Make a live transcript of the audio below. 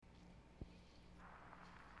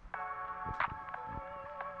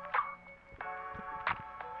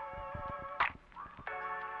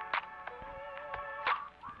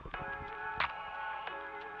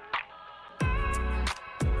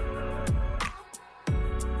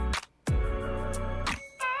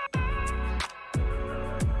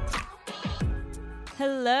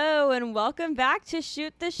Hello and welcome back to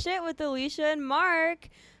Shoot the Shit with Alisha and Mark.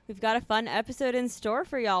 We've got a fun episode in store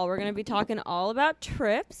for y'all. We're going to be talking all about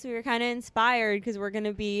trips. We were kind of inspired because we're going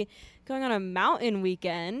to be going on a mountain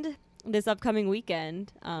weekend this upcoming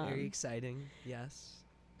weekend. Very exciting, yes.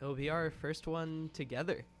 It'll be our first one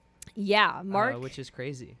together. Yeah, Mark. Which is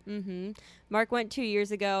crazy. Mark went 2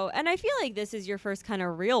 years ago, and I feel like this is your first kind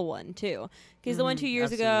of real one, too. Because the one 2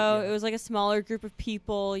 years ago, it was like a smaller group of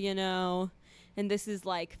people, you know. And this is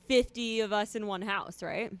like 50 of us in one house,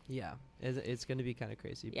 right? Yeah, it's going to be kind of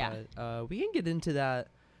crazy. Yeah. But we can get into that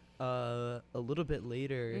a little bit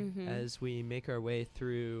later as we make our way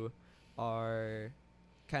through our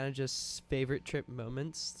kind of just favorite trip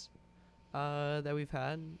moments that we've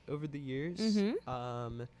had over the years.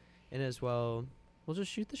 And as well, we'll just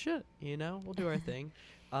shoot the shit, you know? We'll do our thing.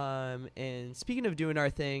 And speaking of doing our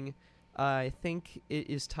thing, I think it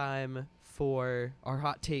is time for our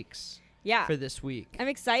hot takes. Yeah. For this week. I'm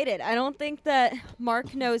excited. I don't think that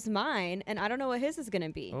Mark knows mine, and I don't know what his is going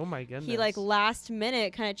to be. Oh, my goodness. He, like, last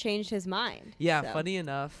minute kind of changed his mind. Yeah, so. Funny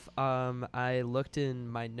enough, I looked in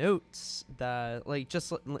my notes that, like,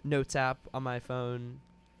 just notes app on my phone.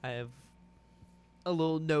 I have a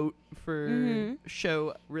little note for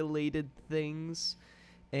show-related things,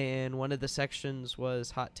 and one of the sections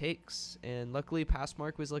was hot takes. And luckily, past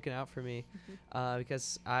Mark was looking out for me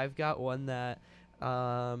because I've got one that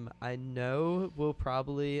I know will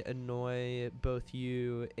probably annoy both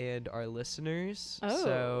you and our listeners. Oh,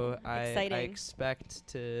 so I exciting. expect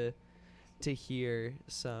to hear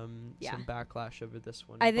some backlash over this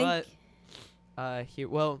one. I think.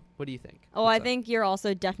 Well, what do you think? Oh, I think you're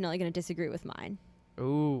also definitely going to disagree with mine.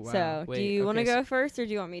 Oh, wow. So, do you want to go first, or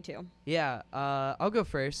do you want me to? Yeah, I'll go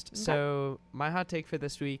first. Okay. So, my hot take for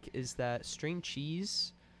this week is that string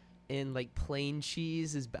cheese and like plain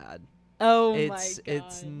cheese is bad. Oh my God.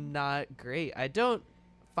 It's not great. I don't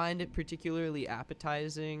find it particularly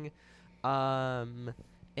appetizing. And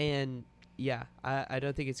yeah, I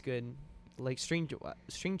don't think it's good. Like string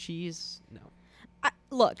cheese, no.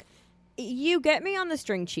 Look, you get me on the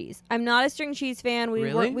string cheese. I'm not a string cheese fan.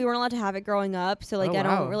 We weren't allowed to have it growing up, so like I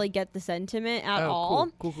don't really get the sentiment at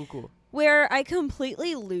all. Cool. Where I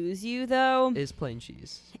completely lose you though is plain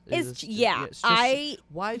cheese.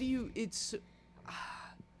 Why do you? It's.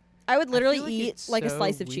 I would literally like eat like so a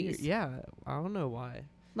slice of weird. cheese. Yeah, I don't know why.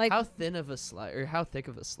 Like how thin of a slice or how thick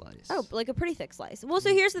of a slice? Oh, like a pretty thick slice. Well, so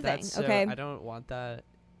here's the thing, okay? I don't want that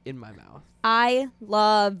in my mouth. I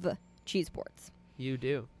love cheese boards. You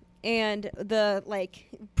do. And the like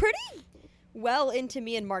pretty well into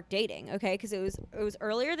me and Mark dating, okay? Because it was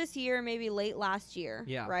earlier this year, maybe late last year,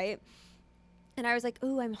 right? And I was like,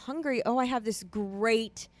 "Ooh, I'm hungry. Oh, I have this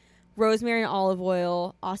great rosemary and olive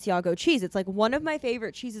oil Asiago cheese. It's like one of my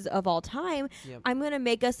favorite cheeses of all time. Yep. I'm going to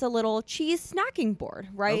make us a little cheese snacking board,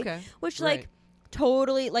 right? Okay. Which like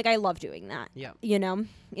totally, like I love doing that. Yeah. You know,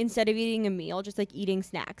 instead of eating a meal, just like eating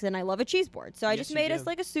snacks. And I love a cheese board. So I just made us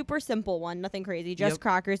like a super simple one, nothing crazy, just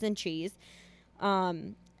crackers and cheese.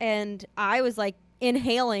 And I was like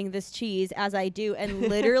inhaling this cheese as I do. And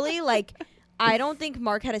literally like, I don't think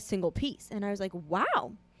Mark had a single piece. And I was like,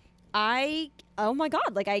 wow. Oh my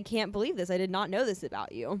God, like I can't believe this. I did not know this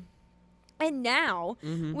about you. And now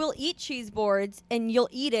we'll eat cheese boards and you'll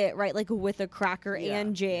eat it, right? Like with a cracker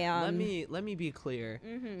and jam. Let me be clear.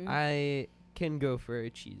 I can go for a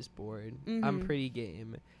cheese board. I'm pretty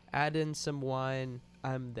game. Add in some wine.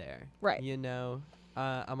 I'm there. Right. You know,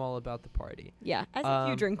 I'm all about the party. Yeah. As if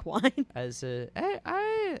you drink wine.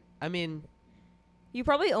 I mean, you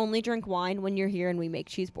probably only drink wine when you're here and we make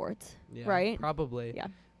cheese boards. Yeah, right? Probably. Yeah.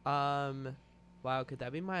 Wow, could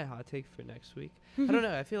that be my hot take for next week? I don't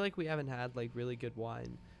know. I feel like we haven't had like really good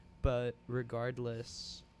wine, but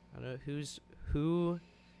regardless, I don't know who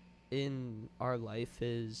in our life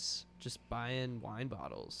is just buying wine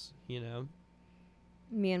bottles, you know?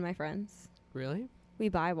 Me and my friends. Really? We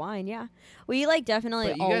buy wine, yeah. We like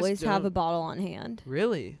definitely always have a bottle on hand.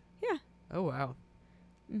 Really? Yeah. Oh wow.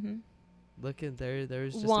 Look at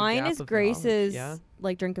there's just wine a gap is of Grace's knowledge,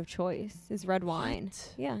 like drink of choice. Is red wine.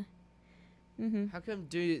 What? Yeah. How come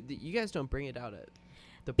you guys don't bring it out at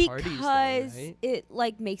the parties though, because right? it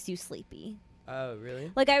like makes you sleepy. Oh,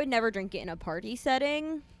 really? Like I would never drink it in a party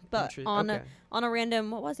setting, but on okay. a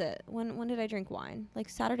random, what was it? When did I drink wine? Like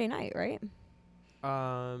Saturday night, right?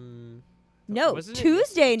 No,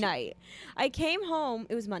 Tuesday night. I came home.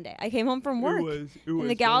 It was Monday. I came home from work. It was and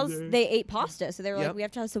the gals, Monday. they ate pasta, so they were like, we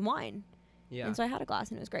have to have some wine. Yeah. And so I had a glass,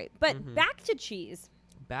 and it was great. But back to cheese.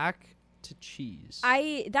 Back to cheese.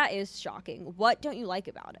 That is shocking. What don't you like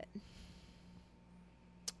about it?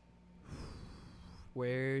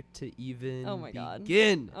 Where to even Oh my God.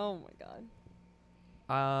 begin? Oh my God.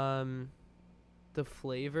 The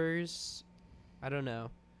flavors, I don't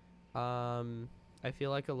know. I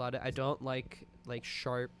feel like I don't like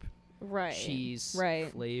sharp cheese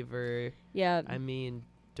flavor. Yeah. I mean,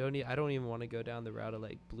 I don't even want to go down the route of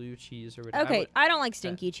like blue cheese or whatever. Okay, I don't like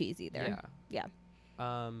stinky cheese either. Yeah.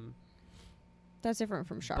 That's different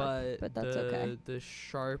from sharp, but that's okay. The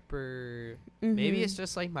sharper, maybe it's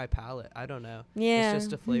just like my palate. I don't know. Yeah. It's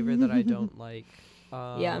just a flavor that I don't like.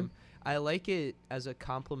 Yeah. I like it as a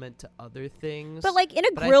compliment to other things. But like in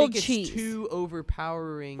a grilled cheese. It's too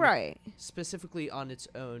overpowering. Right. Specifically on its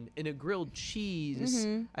own. In a grilled cheese,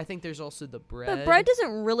 I think there's also the bread. But bread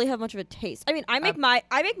doesn't really have much of a taste. I mean, I make my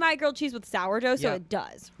grilled cheese with sourdough, so it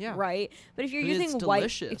does. Yeah. Right? But if you're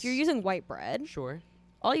using white bread, sure,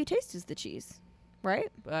 all you taste is the cheese.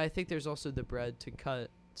 Right? But I think there's also the bread to cut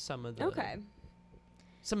some of the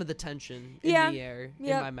tension in the air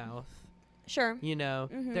in my mouth. Sure. You know,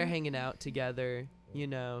 they're hanging out together, you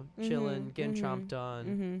know, chilling, getting chomped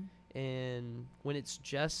on. And when it's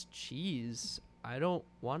just cheese, I don't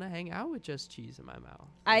want to hang out with just cheese in my mouth.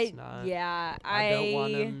 I don't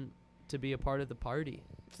want them to be a part of the party.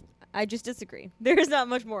 I just disagree. There's not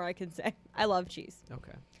much more I can say. I love cheese.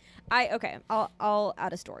 Okay. I'll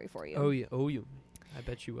add a story for you. Oh, you. I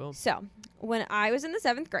bet you will. So, when I was in the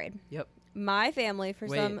 7th grade, my family for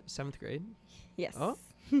 7th grade? Yes. Oh.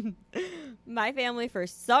 My family, for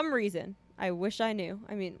some reason, I wish I knew.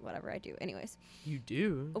 I mean, whatever I do. Anyways. You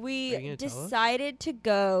do? We decided to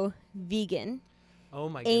go vegan. Oh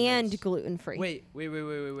my goodness. And gluten-free. Wait.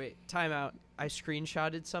 Time out. I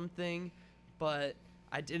screenshotted something, but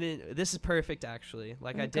I didn't. This is perfect, actually.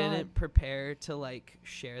 Like, I didn't prepare to, like,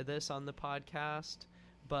 share this on the podcast.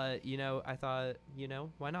 But, you know, I thought, you know,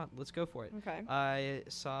 why not? Let's go for it. Okay. I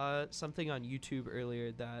saw something on YouTube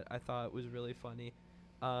earlier that I thought was really funny.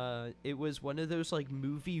 It was one of those, like,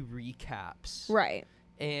 movie recaps. Right.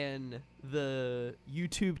 And the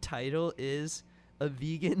YouTube title is, "A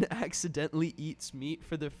vegan accidentally eats meat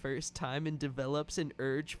for the first time and develops an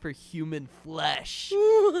urge for human flesh."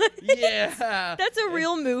 What? Yeah. That's a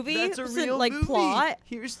real movie? That's a real movie. Plot?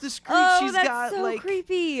 Here's the screen. She's got, so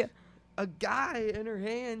creepy. A guy in her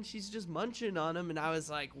hand, she's just munching on him, and I was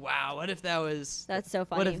like, wow, what if that was... That's so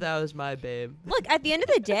funny. What if that was my babe? Look, at the end of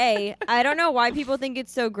the day, I don't know why people think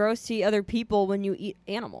it's so gross to eat other people when you eat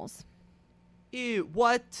animals. Ew,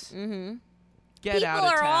 what? Get out of town. People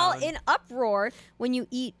are all in uproar when you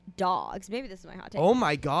eat dogs. Maybe this is my hot take. Oh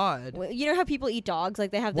my god. Well, you know how people eat dogs?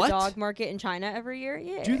 Like, they have the dog market in China every year?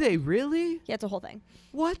 Yeah. Do they really? Yeah, it's a whole thing.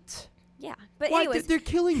 What? Yeah, but what? Anyways, They're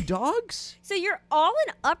killing dogs? So you're all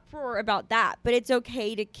in uproar about that, but it's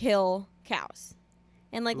okay to kill cows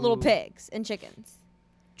and like little pigs and chickens.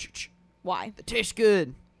 Why? It tastes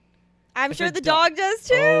good. I'm sure the dog does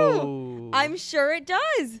too. Oh. I'm sure it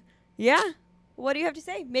does. Yeah. What do you have to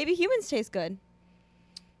say? Maybe humans taste good.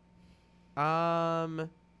 After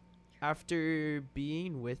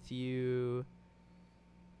being with you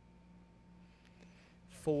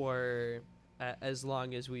for as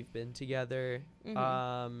long as we've been together,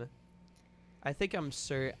 I think I'm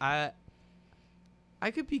certain I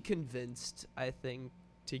could be convinced, I think,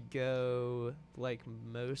 to go like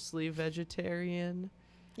mostly vegetarian.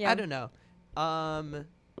 Yeah. I don't know.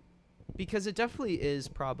 Because it definitely is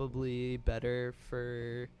probably better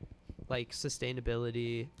for like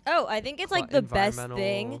sustainability. Oh, I think it's like the best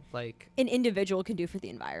thing like an individual can do for the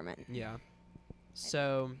environment. Yeah.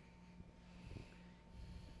 So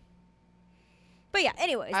but yeah,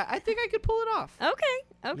 anyways. I think I could pull it off. Okay.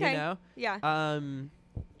 You know? Yeah.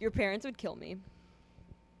 Your parents would kill me.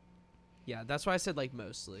 Yeah, that's why I said like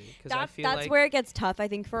mostly. Because I feel that's where it gets tough, I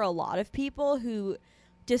think, for a lot of people who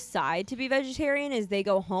decide to be vegetarian is they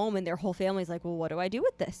go home and their whole family's like, well, what do I do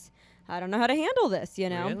with this? I don't know how to handle this, you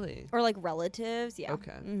know? Really? Or like relatives. Yeah.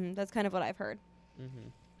 Okay. That's kind of what I've heard.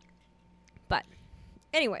 But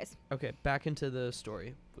anyways. Okay, back into the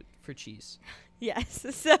story for cheese. Yes.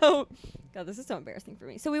 So, God, this is so embarrassing for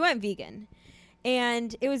me. So we went vegan,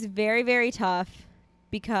 and it was very, very tough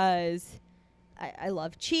because I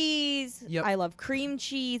love cheese. Yep. I love cream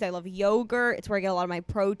cheese. I love yogurt. It's where I get a lot of my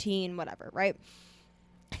protein, whatever, right?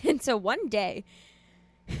 And so one day,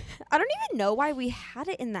 I don't even know why we had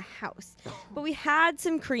it in the house, but we had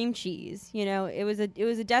some cream cheese. You know, it was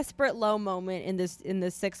a desperate low moment in this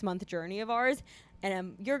 6-month journey of ours,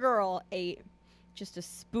 and your girl ate just a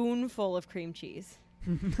spoonful of cream cheese.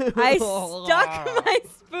 I stuck my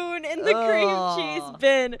spoon in the cream cheese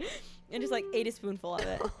bin and just like ate a spoonful of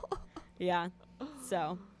it. Yeah.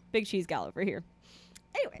 So, big cheese gal over here.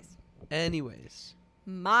 Anyways.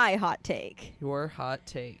 My hot take. Your hot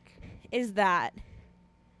take. Is that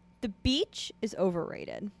the beach is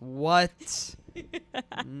overrated. What?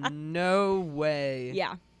 No way.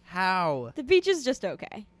 Yeah. How? The beach is just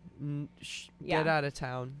okay. Get out of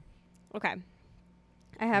town. Okay.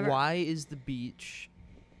 I have. Why is the beach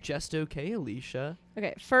just okay, Alicia?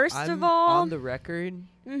 Okay. First I'm of all, on the record,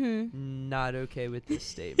 mm-hmm. not okay with this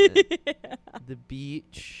statement. The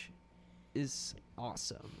beach is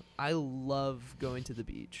awesome. I love going to the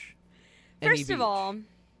beach. First of all,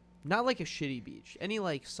 not like a shitty beach. Any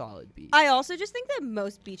like solid beach. I also just think that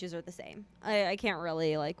most beaches are the same. I can't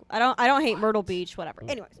really like. I don't hate Myrtle Beach. Whatever.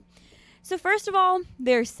 Anyways, so first of all,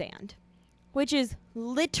 there's sand, which is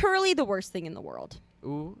literally the worst thing in the world.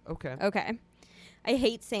 Ooh. Okay. Okay. I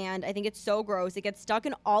hate sand. I think it's so gross. It gets stuck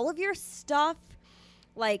in all of your stuff,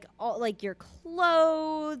 like your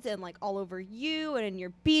clothes and like all over you and in your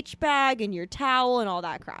beach bag and your towel and all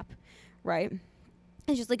that crap, right?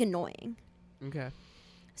 It's just like annoying. Okay.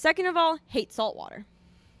 Second of all, hate salt water.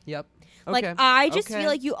 Yep. Okay. Like I just feel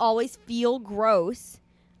like you always feel gross.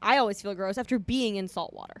 I always feel gross after being in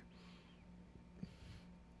salt water.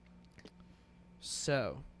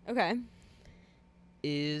 So. Okay.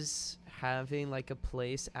 Is having like a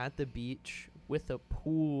place at the beach with a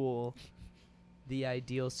pool the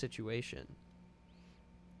ideal situation?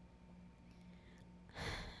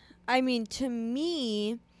 I mean, to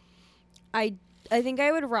me, I think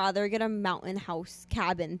I would rather get a mountain house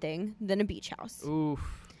cabin thing than a beach house. Oof.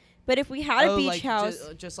 But if we had a beach like house,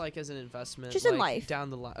 just like as an investment, just like in life, down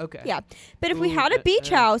the line. Okay. Yeah, but if we had a beach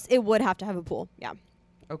house, it would have to have a pool. Yeah.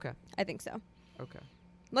 Okay. I think so. Okay.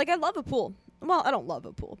 Like I love a pool. Well, I don't love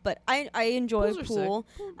a pool, but I enjoy a pool.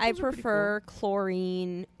 I prefer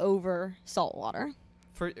chlorine over salt water.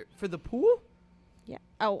 For the pool? Yeah.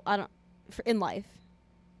 Oh, I don't. In life,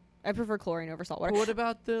 I prefer chlorine over salt water. But what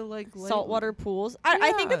about the like saltwater pools?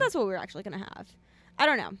 I think that's what we're actually gonna have. I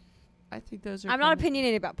don't know. I think those are. I'm not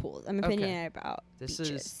opinionated about pools. I'm opinionated about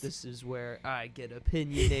beaches. This is where I get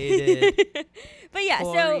opinionated. But yeah,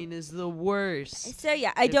 chlorine is the worst. So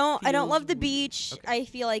yeah, I don't love the beach. Okay. I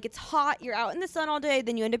feel like it's hot. You're out in the sun all day,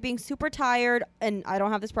 then you end up being super tired. And I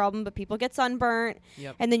don't have this problem, but people get sunburnt.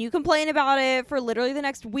 Yep. And then you complain about it for literally the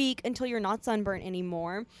next week until you're not sunburnt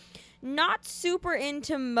anymore. Not super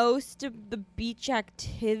into most of the beach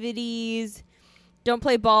activities. Don't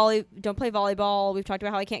play volleyball. We've talked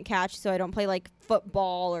about how I can't catch, so I don't play like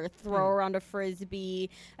football or throw around a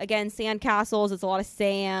frisbee. Again, sand castles, it's a lot of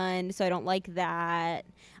sand, so I don't like that.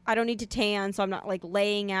 I don't need to tan, so I'm not like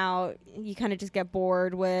laying out. You kind of just get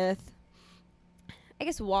bored with. I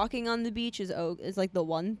guess walking on the beach is like the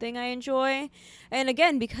one thing I enjoy. And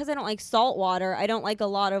again, because I don't like salt water, I don't like a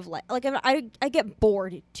lot of like I get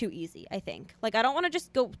bored too easy, I think. Like I don't want to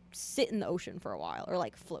just go sit in the ocean for a while or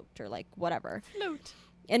like float or like whatever. Float.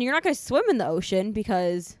 And you're not going to swim in the ocean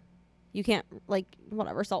because you can't like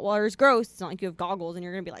whatever. Salt water is gross. It's not like you have goggles and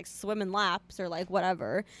you're going to be like swimming laps or like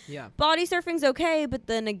whatever. Yeah. Body surfing's okay, but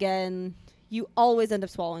then again, you always end up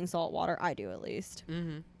swallowing salt water. I do at least.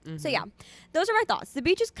 Mm-hmm. Mm-hmm. So yeah, those are my thoughts. The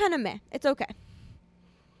beach is kind of meh. It's okay.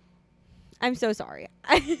 I'm so sorry.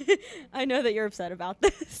 I know that you're upset about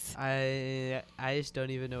this. I just don't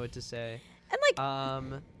even know what to say. And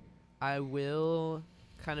like, I will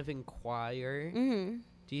kind of inquire. Mm-hmm.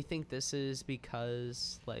 Do you think this is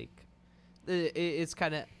because like it's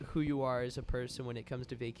kind of who you are as a person when it comes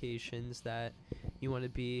to vacations, that you want to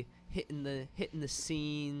be hitting the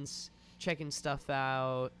scenes, checking stuff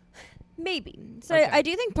out? Maybe. So Okay. I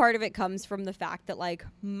do think part of it comes from the fact that like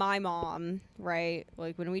my mom, right,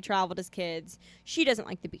 like when we traveled as kids, she doesn't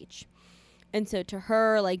like the beach. And so to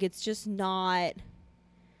her, like it's just not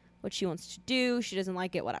what she wants to do. She doesn't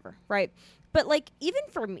like it, whatever, right? But like even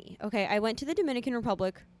for me, okay, I went to the Dominican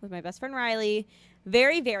Republic with my best friend Riley.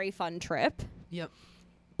 Very, very fun trip. Yep.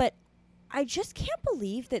 But I just can't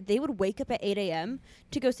believe that they would wake up at 8 a.m.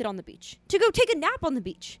 to go sit on the beach, to go take a nap on the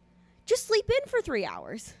beach, just sleep in for 3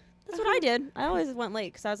 hours. That's what I did. I always went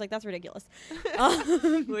late because I was like, that's ridiculous.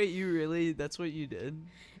 Wait, you really? That's what you did?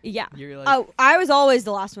 Yeah. You're like, oh, I was always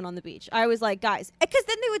the last one on the beach. I was like, guys, because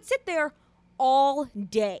then they would sit there all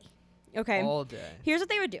day. Okay. all day. Here's what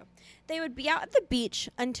they would do. They would be out at the beach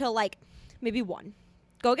until like maybe 1.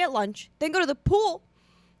 Go get lunch. Then go to the pool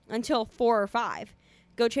until 4 or 5.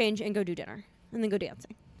 Go change and go do dinner. And then go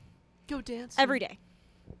dancing. Go dance Every day.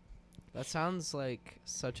 That sounds like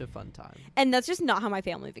such a fun time. And that's just not how my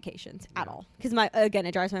family vacations at all. Because again,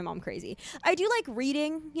 it drives my mom crazy. I do like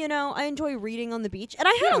reading, you know. I enjoy reading on the beach. And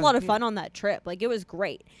I had a lot of fun on that trip. Like, it was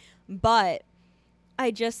great. But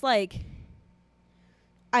I just, like,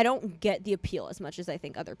 I don't get the appeal as much as I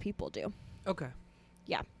think other people do. Okay.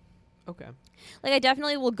 Yeah. Okay. Like, I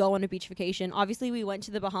definitely will go on a beach vacation. Obviously, we went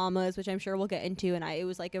to the Bahamas, which I'm sure we'll get into. And it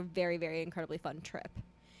was, like, a very, very incredibly fun trip.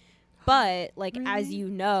 But like as you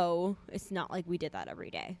know, it's not like we did that every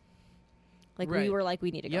day. Like we were like,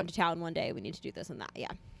 we need to go into town one day. We need to do this and that.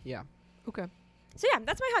 Yeah. Yeah. Okay. So yeah,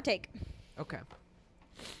 that's my hot take. Okay.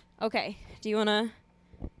 Okay. Do you want to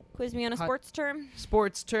quiz me on a sports term?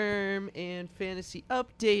 Sports term and fantasy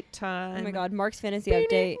update time. Oh my God, Mark's fantasy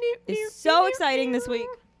update is so exciting this week.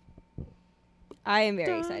 I am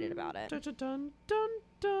very excited about it. Dun, dun, dun,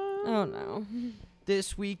 dun. Oh no.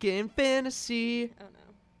 This week in fantasy. Oh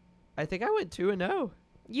no. I think I went 2-0.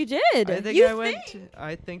 You did. I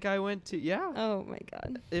think I went to yeah. Oh my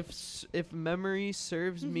God. If memory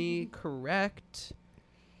serves me correct,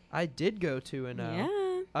 I did go 2-0.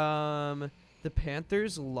 Yeah. The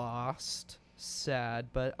Panthers lost. Sad,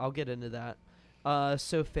 but I'll get into that.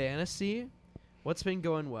 So fantasy, what's been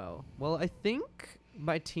going well? Well, I think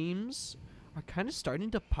my teams are kind of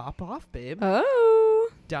starting to pop off, babe. Oh.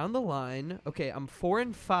 Down the line, okay, I'm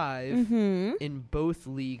 4-5 in both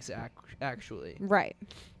leagues actually. Right.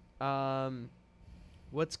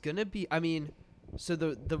 What's gonna be? I mean, so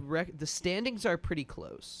the standings are pretty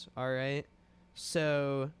close. All right.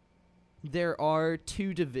 So there are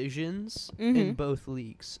 2 divisions in both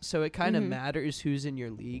leagues, so it kind of matters who's in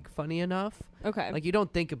your league. Funny enough. Okay. Like you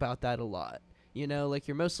don't think about that a lot. You know, like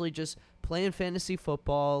you're mostly just playing fantasy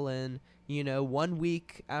football, and you know, one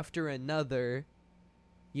week after another,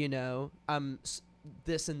 you know,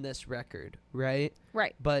 this and this record, right?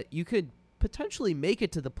 Right. But you could potentially make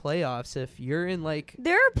it to the playoffs if you're in like.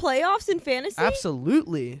 There are playoffs in fantasy?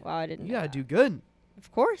 Absolutely. Wow, I didn't know. You gotta that. do good. Of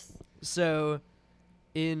course. So,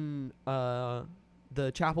 in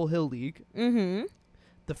the Chapel Hill League, the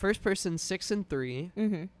first person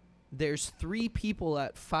 6-3. There's 3 people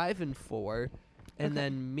at 5-4, and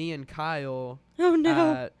then me and Kyle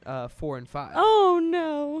at 4-5. Oh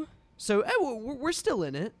no. So we're still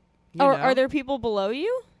in it. Are there people below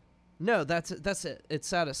you? No, that's it.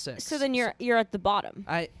 It's out of 6. So then you're at the bottom.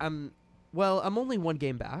 I'm only 1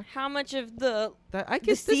 game back. How much of the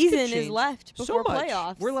season is left before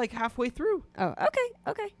playoffs? We're like halfway through. Oh,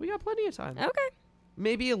 okay. We got plenty of time. Okay.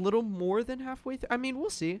 Maybe a little more than halfway through. I mean, we'll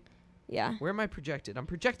see. Yeah. Where am I projected? I'm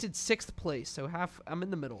projected 6th place, so I'm in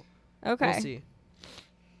the middle. Okay. We'll see.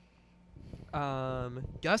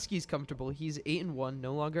 Gusky's comfortable. He's 8-1,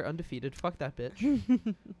 no longer undefeated. Fuck that bitch.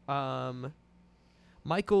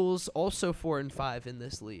 Michael's also 4-5 in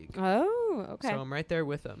this league. Oh, okay. So I'm right there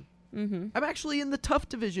with him. I'm actually in the tough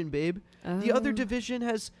division, babe. Oh. The other division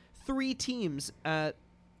has 3 teams at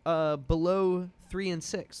below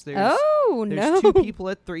 3-6. There's 2 people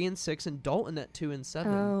at 3-6 and Dalton at 2-7.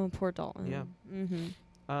 Oh, poor Dalton. Yeah.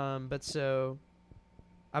 But so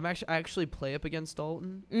I actually play up against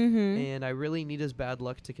Dalton, and I really need his bad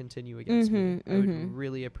luck to continue against me. I would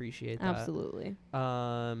really appreciate that. Absolutely.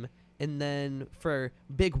 And then for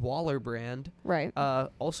Big Waller brand, right?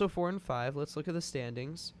 Also 4-5. Let's look at the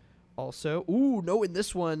standings. Also, in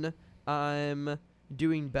this one I'm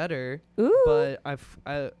doing better. Ooh. But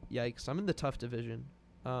yikes, I'm in the tough division.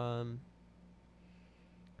 So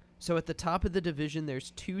at the top of the division,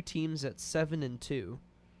 there's 2 teams at 7-2,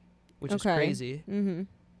 which is crazy.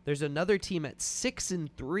 There's another team at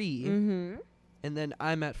 6-3, and then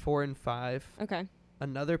I'm at 4-5. Okay.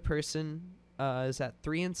 Another person is at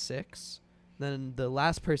 3-6. Then the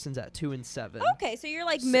last person's at 2-7. Okay, so you're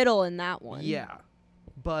like middle in that one. Yeah,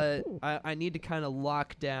 but I need to kind of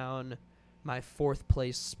lock down my 4th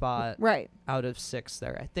place spot. Right. Out of 6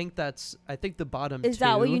 there. I think the bottom is 2.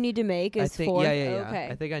 That what you need to make? Is 4th? Yeah. Okay.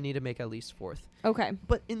 I think I need to make at least 4th. Okay.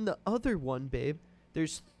 But in the other one, babe,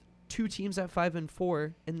 there's 2 teams at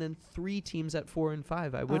 5-4, and then 3 teams at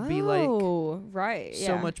 4-5. I would be like, right,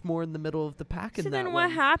 so much more in the middle of the pack in that one. So then, what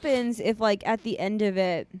happens if, like, at the end of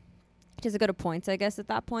it, does it go to points? I guess at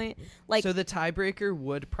that point, like, so the tiebreaker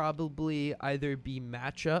would probably either be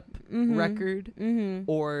matchup record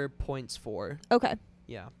or points for. Okay.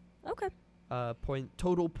 Yeah. Okay.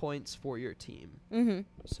 Total points for your team.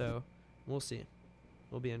 So we'll see.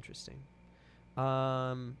 It'll be interesting.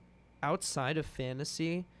 Outside of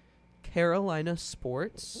fantasy, Carolina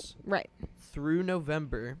sports, right, through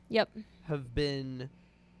November, have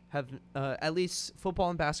at least football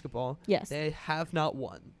and basketball. Yes, they have not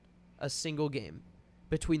won a single game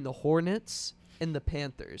between the Hornets and the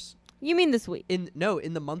Panthers. You mean this week? In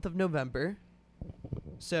the month of November.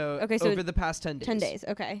 So over the past 10 days. 10 days,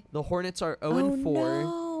 okay. The Hornets are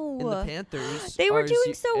 0-4, and the Panthers they were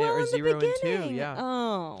doing so well in the 0-2. beginning. Yeah.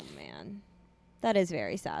 Oh man, that is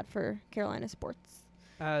very sad for Carolina sports.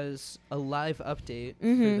 As a live update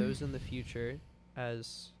for those in the future,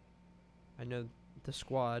 as I know the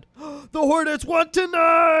squad, the Hornets won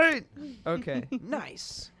tonight. Okay,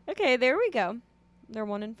 nice. Okay, there we go. They're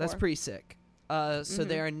 1-4. That's pretty sick. So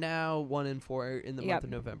they are now 1-4 in the month of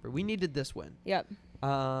November. We needed this win. Yep.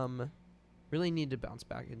 Really need to bounce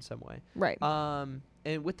back in some way. Right.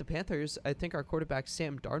 And with the Panthers, I think our quarterback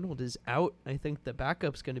Sam Darnold is out. I think the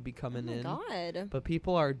backup's going to be coming in. Oh my God. But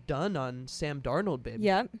people are done on Sam Darnold, baby.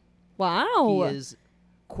 Yep. Wow. He is,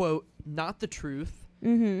 quote, not the truth.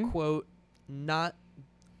 Mm-hmm. Quote, not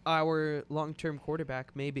our long-term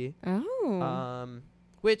quarterback, maybe. Oh.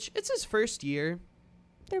 Which, it's his first year.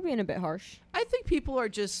 They're being a bit harsh. I think people are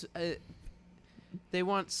just... they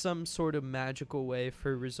want some sort of magical way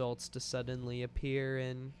for results to suddenly appear,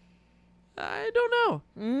 and I don't know.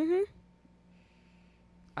 Mm-hmm.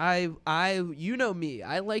 You know me.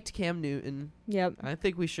 I liked Cam Newton. Yep. I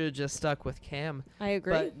think we should have just stuck with Cam. I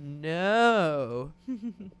agree. But no.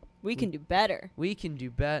 We can do better. We can do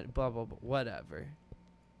better. Blah, blah, blah. Whatever.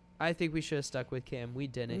 I think we should have stuck with Cam. We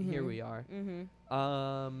didn't. Here we are.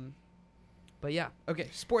 Mm-hmm. But yeah. Okay.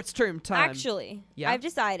 Sports term time. Actually, yeah? I've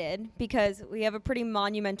decided, because we have a pretty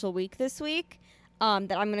monumental week this week,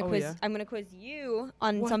 that I'm gonna quiz. Yeah? I'm gonna quiz you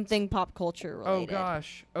on something pop culture related. Oh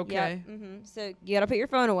gosh. Okay. Yep. So you gotta put your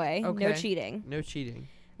phone away. Okay. No cheating. No cheating.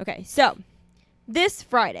 Okay. So this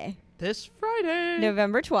Friday,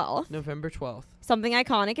 November 12th, November 12th. something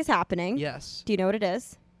iconic is happening. Yes. Do you know what it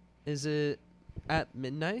is? Is it at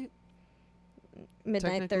midnight?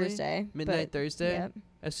 Midnight Thursday. Midnight Thursday? Yep.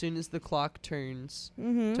 As soon as the clock turns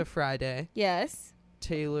Mm-hmm. to Friday, Yes.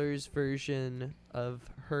 Taylor's version of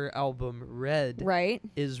her album Red Right.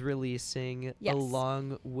 is releasing Yes.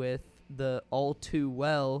 along with the All Too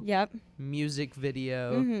Well Yep. music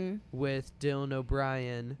video Mm-hmm. with Dylan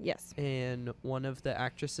O'Brien Yes. and one of the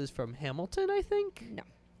actresses from Hamilton, I think? No.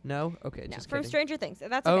 No? Okay, No. just From kidding. Stranger Things.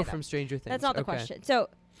 That's Oh, okay, though. from Stranger Things. That's not the Okay. question. So,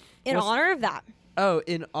 in What's- honor of that, Oh,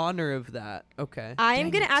 in honor of that. Okay. I am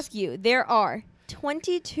Dang going it. to ask you, there are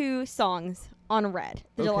 22 songs on Red,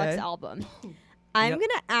 the deluxe Okay. album. I'm Yep. going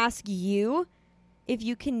to ask you if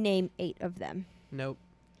you can name 8 of them. Nope.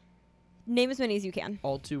 Name as many as you can.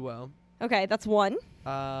 All Too Well. Okay, that's 1.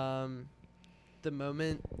 The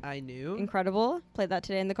Moment I Knew. Incredible. Played that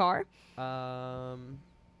today in the car.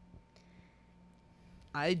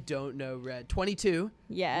 I don't know Red. 22.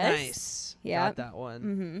 Yes. Nice. Yep. Got that one.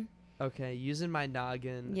 Mm-hmm. Okay, using my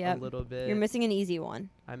noggin Yep. a little bit. You're missing an easy one.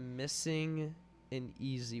 I'm missing an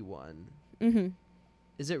easy one. Mm-hmm.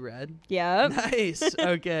 Is it Red? Yep. Nice.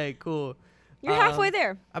 Okay, cool. You're halfway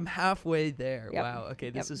there. I'm halfway there. Yep. Wow. Okay,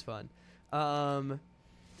 this Yep. is fun.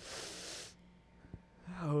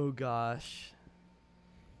 Oh gosh.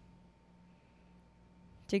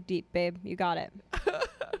 Dig deep, babe. You got it.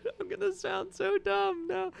 I'm gonna sound so dumb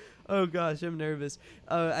now. Oh gosh, I'm nervous.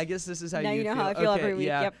 I guess this is how Now you you know feel. how I feel Okay, every week.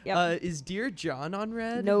 yeah. Yep, yep. Is Dear John on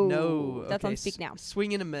Red? No. No. That's on Okay, Speak Now.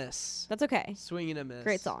 Swing and a Miss. That's okay. Swing and a Miss.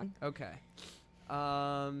 Great song. Okay.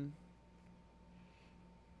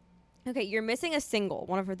 Okay, you're missing a single.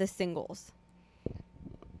 One of the singles.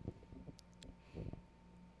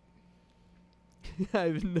 I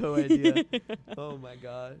have no idea. Oh my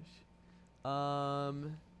gosh.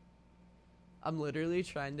 I'm literally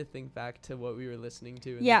trying to think back to what we were listening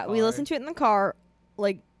to in Yeah, the we car. listened to it in the car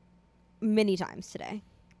like many times today.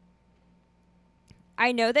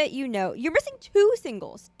 I know that you know. You're missing 2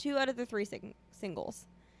 singles. 2 out of the 3 singles.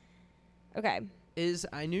 Okay. Is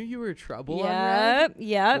I Knew You Were Trouble on Red?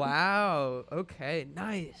 Yep. Wow. Okay.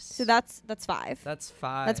 Nice. So that's 5. That's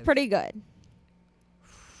 5. That's pretty good.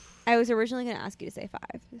 I was originally going to ask you to say 5.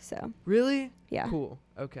 So, Really? yeah. Cool.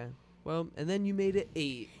 Okay. Well, and then you made it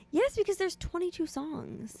 8. Yes, because there's 22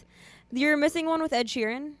 songs. You're missing one with Ed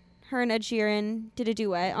Sheeran. Her and Ed Sheeran did a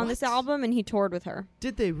duet on this What? album, and he toured with her.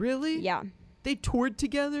 Did they really? Yeah. They toured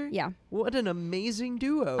together? Yeah. What an amazing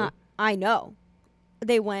duo. I know.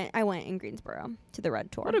 I went in Greensboro to the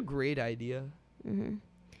Red tour. What a great idea. Mm-hmm.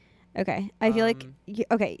 Okay. I feel like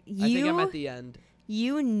okay, I think I'm at the end.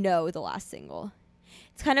 you know the last single.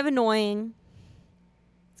 It's kind of annoying.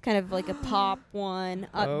 It's kind of like a pop one,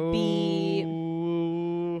 upbeat.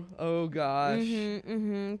 Oh gosh.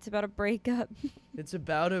 It's about a breakup. It's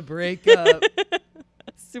about a breakup.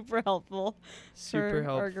 Super helpful. Super for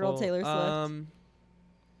helpful. our girl Taylor Swift.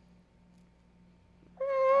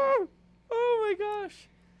 Oh my gosh.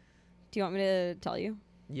 Do you want me to tell you?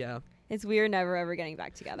 Yeah. It's We Are Never Ever Getting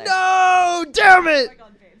Back Together. No! Damn it!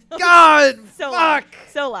 God! So fuck!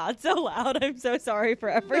 Loud, so loud. I'm so sorry for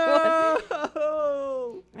everyone.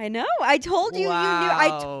 No! I know. I told you Wow. you knew.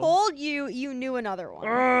 I told you you knew another one.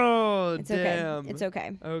 Oh, It's damn. okay. It's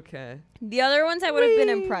okay. Okay. The other ones I would have been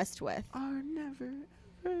We impressed with. Are never,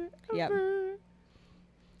 ever, Yep. ever.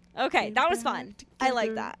 Okay, that was fun. back I like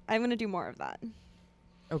together. that. I'm going to do more of that.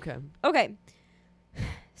 Okay. Okay.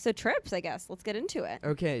 So trips, I guess. Let's get into it.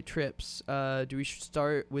 Okay, trips. Do we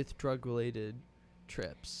start with drug-related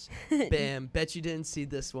trips? Bam. Bet you didn't see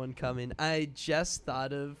this one coming. I just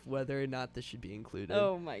thought of whether or not this should be included.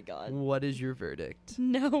 Oh, my God. What is your verdict?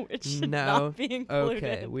 No, it should not be included.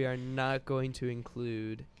 Okay, we are not going to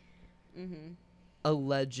include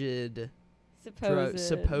alleged,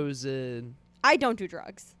 supposed I don't do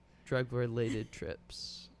drugs. drug-related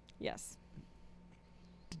trips Yes.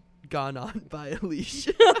 gone on by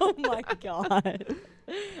Alisha. Oh, my God.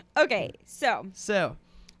 Okay, so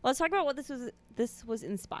let's talk about what this was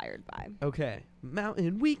inspired by. Okay,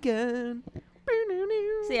 mountain weekend.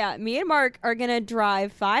 So yeah, me and Mark are gonna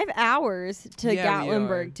drive 5 hours to Yeah, we are.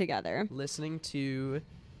 Gatlinburg together. Listening to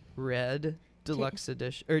Red Deluxe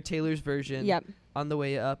Edition or Taylor's version Yep. on the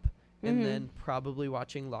way up, and Mhm. then probably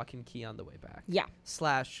watching Lock and Key on the way back. Yeah.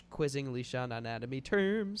 / quizzing Alisha on anatomy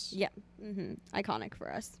terms. Yep. Iconic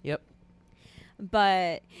for us. Yep.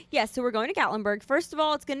 But yeah, so we're going to Gatlinburg. First of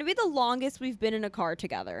all, it's gonna be the longest we've been in a car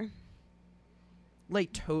together.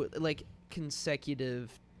 Like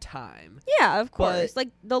consecutive time. Yeah, of course. But Like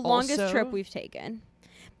the longest trip also- we've taken.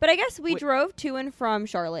 But I guess we Wait. drove to and from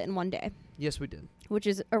Charlotte in one day, Yes, we did. which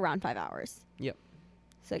is around 5 hours. Yep.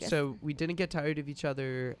 So I guess. So we didn't get tired of each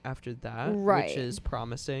other after that, Right. which is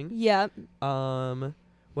promising. Yep.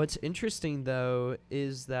 What's interesting though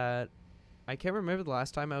is that I can't remember the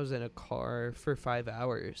last time I was in a car for 5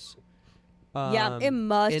 hours. Yeah, it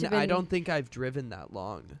must and have been. I don't think I've driven that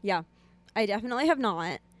long. Yeah, I definitely have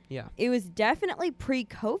not. Yeah. It was definitely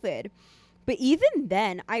pre-COVID. But even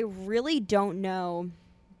then, I really don't know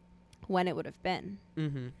when it would have been.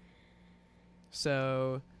 Mm-hmm.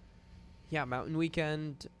 So, yeah, mountain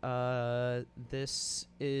weekend. This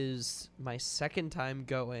is my second time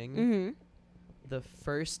going. Mm-hmm. The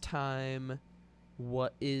first time,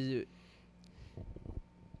 it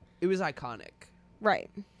was iconic. Right.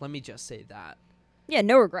 Let me just say that. Yeah,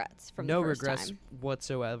 no regrets from No the first regrets time.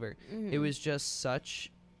 whatsoever. Mhm. It was just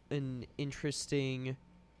such an interesting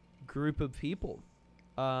group of people.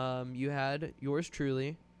 You had yours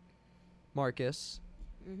truly, Marcus.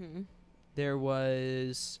 Mhm. There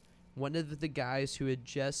was one of the guys who had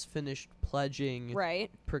just finished pledging,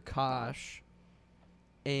 Right. Prakash,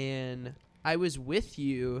 and I was with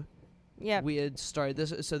you. Yeah. We had started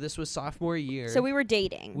this, so this was sophomore year. So we were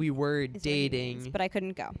dating. We were is what he dating means, but I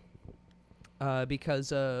couldn't go.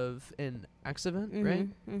 because of an accident, right?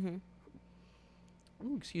 Mm-hmm.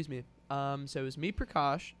 Ooh, excuse me. So it was me,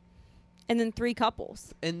 Prakash, And then 3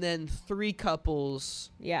 couples. and then 3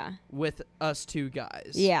 couples Yeah. with us 2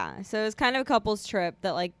 guys. Yeah. So it was kind of a couples trip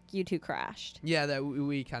that like you two crashed. Yeah, that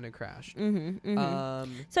we kind of crashed. Mm-hmm.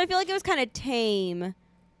 Um, So I feel like it was kind of tame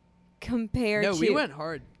compared no, to. we went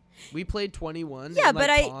hard. We played 21. Yeah, and, but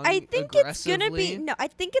like, I Pong think it's gonna be aggressively. no. I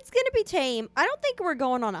think it's gonna be tame. I don't think we're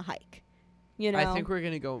going on a hike. You know. I think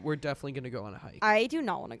we're definitely gonna go on a hike. I do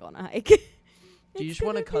not want to go on a hike. Do you just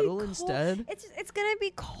want to cuddle instead? It's gonna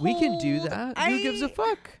be cold. We can do that. Who gives a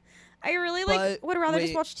fuck? I really But would rather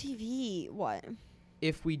just wait. watch TV. What?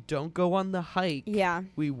 If we don't go on the hike, Yeah.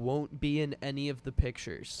 we won't be in any of the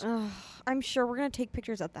pictures. I'm sure we're gonna take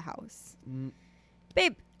pictures at the house, N-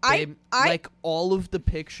 babe. babe, I like all of the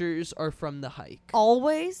pictures are from the hike.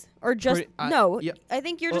 always or just no. yeah. I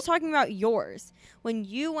think you're just talking about yours. When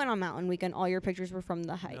you went on mountain weekend, all your pictures were from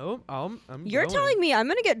the hike. No, I'm You're going. telling me I'm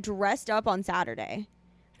gonna get dressed up on Saturday.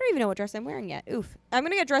 I don't even know what dress I'm wearing yet. Oof. I'm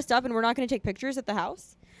gonna get dressed up and we're not gonna take pictures at the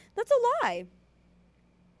house? That's a lie.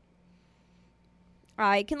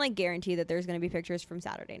 I can like guarantee that there's gonna be pictures from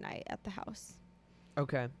Saturday night at the house.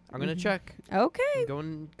 Okay, I'm gonna Mhm. check. Okay.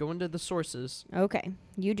 I'm going to the sources. Okay.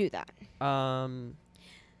 You do that.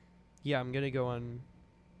 Yeah, I'm gonna go on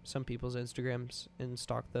some people's Instagrams and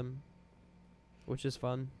stalk them, which is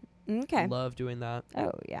fun. Okay. Love doing that.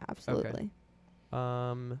 Oh yeah, absolutely.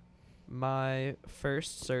 My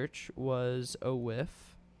first search was a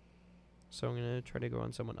whiff, so I'm gonna try to go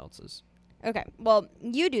on someone else's. Okay. Well,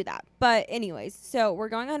 you do that. But anyways, so we're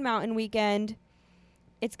going on mountain weekend.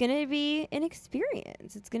 It's going to be an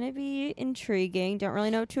experience. It's going to be intriguing. Don't really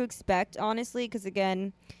know what to expect, honestly, because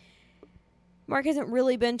again, Mark hasn't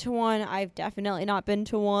really been to one. I've definitely not been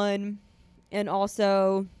to one. And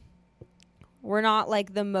also, we're not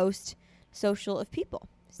like the most social of people.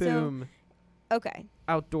 Boom. So, okay.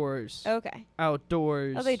 Outdoors. Okay.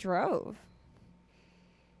 Outdoors. Oh, they drove.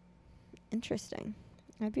 Interesting.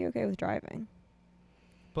 I'd be okay with driving.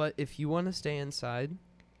 But if you want to stay inside,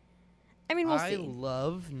 I mean, we'll I see.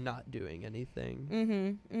 love not doing anything.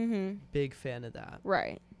 Mm-hmm. Mm-hmm. Big fan of that.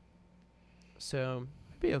 Right. So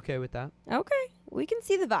I'd be okay with that. Okay. We can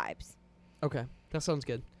see the vibes. Okay, that sounds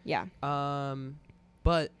good. Yeah.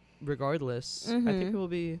 But regardless, I think it will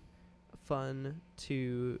be fun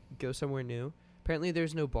to go somewhere new. Apparently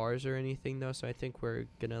there's no bars or anything though, so I think we're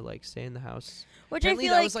gonna like stay in the house. Which Apparently I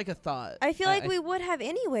feel that like was like a thought. I feel like we would have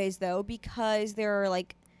anyways though, because there are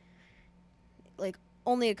like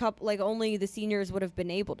only a couple, like only the seniors would have been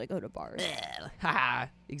able to go to bars. Haha,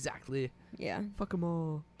 exactly. Yeah. Fuck them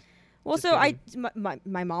all. Well, Just so kidding.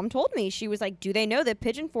 my mom told me, she was like, do they know that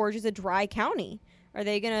Pigeon Forge is a dry county? Are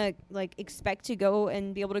they gonna like expect to go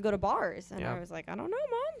and be able to go to bars? And Yeah. I was like, I don't know,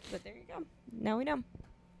 Mom, but there you go. Now we know.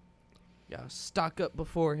 Yeah, stock up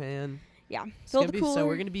beforehand. Yeah. So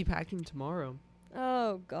we're gonna be packing tomorrow.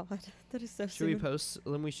 Oh God, that is so Should we soon. post?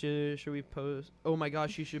 Then should we post? Oh my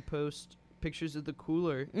gosh, you should post pictures of the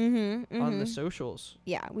cooler on the socials.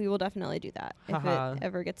 Yeah, we will definitely do that if Haha. it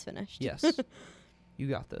ever gets finished. Yes, you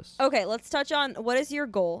got this. Okay, let's touch on what is your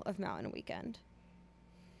goal of Mountain Weekend?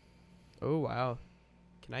 Oh wow,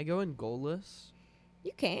 can I go in goalless?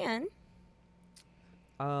 You can.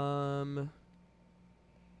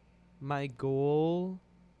 My goal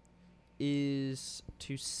is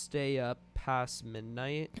to stay up past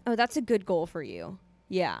midnight. Oh, that's a good goal for you.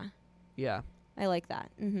 Yeah, Yeah. I like that.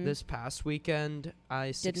 This past weekend, I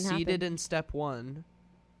Didn't succeeded happen. in step 1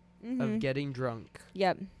 of getting drunk.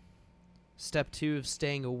 Yep. Step 2 of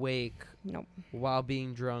staying awake Nope. while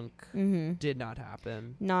being drunk did not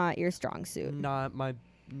happen. Not your strong suit. Not my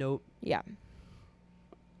nope. Yeah.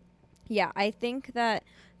 Yeah, I think that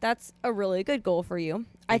that's a really good goal for you.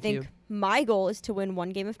 I Thank think you. my goal is to win one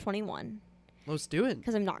game of 21 Let's do it.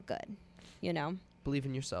 because I'm not good. You know? Believe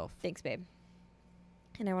in yourself. Thanks, babe.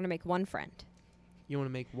 And I want to make one friend. You want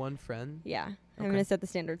to make one friend? Yeah. I'm Okay. going to set the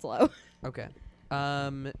standards low. Okay.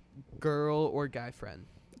 Girl or guy friend?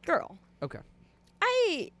 Girl. Okay.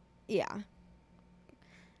 Yeah.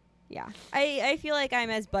 I feel like I'm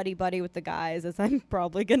as buddy with the guys as I'm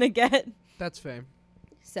probably going to get. That's fair.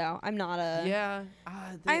 So I'm not a... Yeah.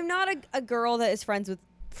 I'm not a girl that is friends with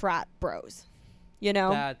frat bros. You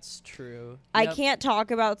know? That's true. I Yep. can't talk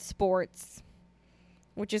about sports,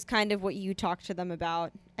 which is kind of what you talk to them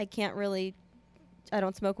about. I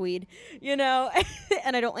don't smoke weed, you know,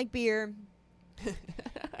 and I don't like beer.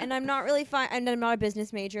 And I'm not really and I'm not a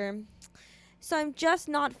business major. So I'm just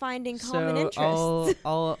not finding common interests.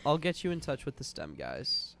 I'll get you in touch with the STEM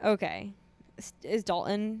guys. Okay. Is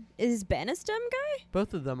Ben a STEM guy?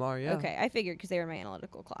 Both of them are, yeah. Okay, I figured because they were in my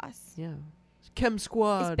analytical class. Yeah. Chem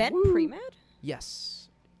squad. Is Ben woo. pre-med? Yes.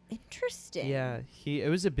 Interesting. Yeah, it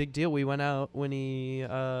was a big deal. We went out when he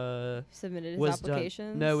Submitted his was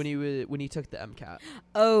applications? done. No, when he took the MCAT.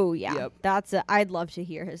 Oh, yeah. Yep. I'd love to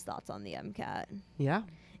hear his thoughts on the MCAT. Yeah.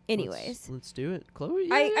 Anyways. Let's do it. Chloe?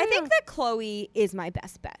 I think that Chloe is my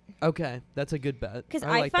best bet. Okay, that's a good bet. Because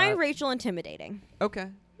I like find that. Rachel intimidating. Okay.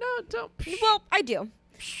 No, don't. Well, I do.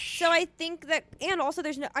 So I think that, and also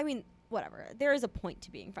there's no, I mean, whatever. There is a point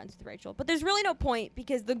to being friends with Rachel, but there's really no point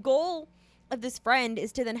because the goal of this friend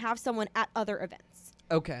is to then have someone at other events.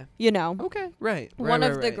 Okay. You know? Okay, right. One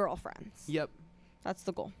of the right. girlfriends. Yep. That's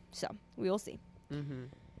the goal. So we will see. Mm-hmm.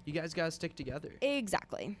 You guys gotta stick together.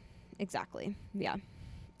 Exactly. Yeah.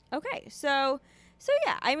 Okay. So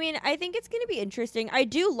yeah, I mean, I think it's going to be interesting. I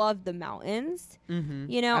do love the mountains.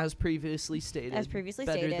 Mm-hmm. You know, as previously stated.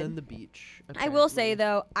 Better than the beach. I will say, apparently.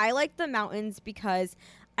 though, I like the mountains because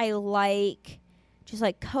I like just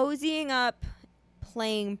like cozying up,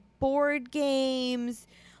 playing board games,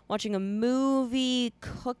 watching a movie,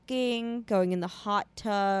 cooking, going in the hot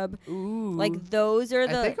tub. Ooh. Like those are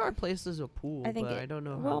the. I think our place is a pool, I think but I don't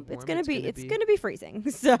know how well, warm it's gonna be it's gonna be freezing,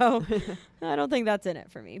 so I don't think that's in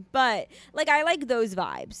it for me. But like, I like those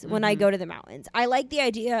vibes when I Mhm. go to the mountains. I like the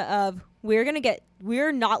idea of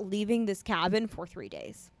we're not leaving this cabin for 3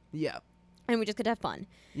 days, Yeah. and we just could have fun.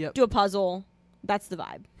 Yep. Do a puzzle. That's the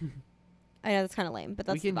vibe. I know that's kind of lame, but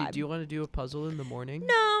that's we the can vibe. do you want to do a puzzle in the morning?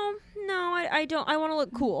 No, I don't. I want to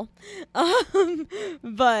look cool.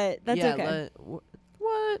 But that's yeah, okay.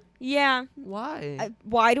 What? Yeah. Why?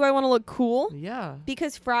 Why do I want to look cool? Yeah.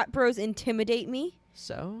 Because frat bros intimidate me.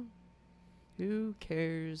 So, who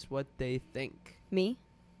cares what they think? Me.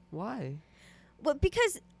 Why? Well,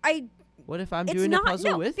 because What if I'm it's doing not a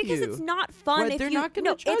puzzle no, with because you? it's not fun What? if They're you not gonna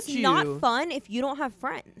no, judge it's not you. fun if you don't have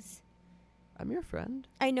friends. I'm your friend.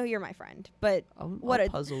 I know you're my friend, but I'll What a-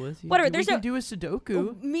 puzzle with you. whatever, We there's can a- do a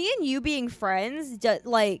Sudoku. me and you being friends,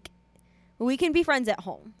 like we can be friends at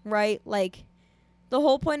home, right? Like the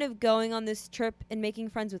whole point of going on this trip and making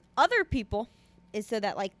friends with other people is so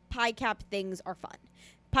that like pie cap things are fun.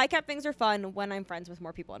 Pie cap things are fun when I'm friends with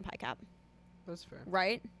more people in pie cap, That's fair.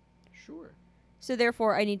 right? Sure. So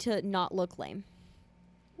therefore, I need to not look lame.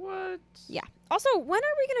 What? Yeah. Also, when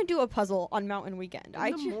are we going to do a puzzle on mountain weekend?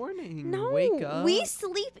 In the morning. No. Wake up. We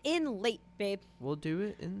sleep in late, babe. We'll do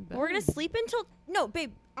it in bed. We're going to sleep until... No,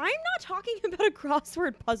 babe. I'm not talking about a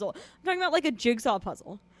crossword puzzle. I'm talking about like a jigsaw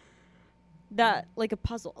puzzle. Like a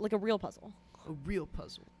puzzle. Like a real puzzle. A real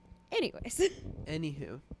puzzle. Anyways.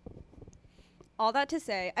 Anywho. All that to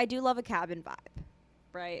say, I do love a cabin vibe.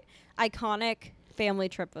 Right? Iconic family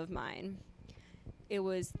trip of mine. It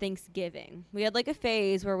was Thanksgiving. We had like a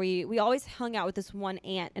phase where we always hung out with this one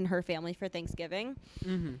aunt and her family for Thanksgiving.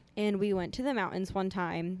 Mm-hmm. And we went to the mountains one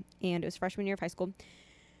time, and it was freshman year of high school.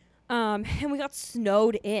 And we got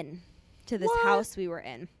snowed in to this house we were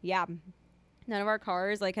in. Yeah. None of our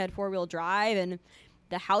cars like had 4-wheel drive, and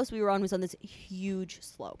the house we were on was on this huge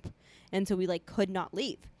slope. And so we like could not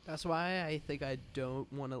leave. That's why I think I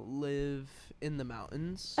don't want to live in the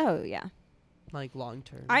mountains. Oh, yeah. Like long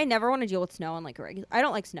term. I never want to deal with snow on like a regular. I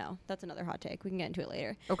don't like snow. That's another hot take. We can get into it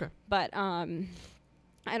later. Okay. But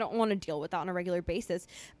I don't want to deal with that on a regular basis.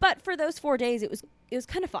 But for those 4 days, it was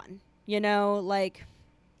kind of fun. You know, like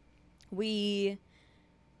we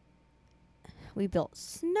built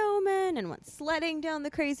snowmen and went sledding down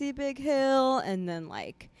the crazy big hill, and then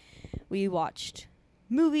like we watched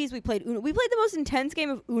movies. We played Uno. We played the most intense game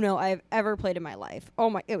of Uno I've ever played in my life. Oh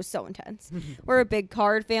my, it was so intense. We're a big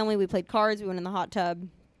card family. We played cards. We went in the hot tub.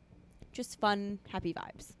 Just fun, happy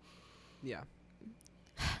vibes. Yeah.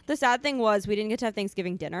 The sad thing was we didn't get to have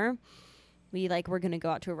Thanksgiving dinner. We like were going to go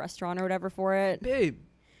out to a restaurant or whatever for it. Babe,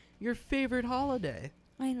 your favorite holiday.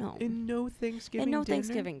 I know. And no Thanksgiving dinner.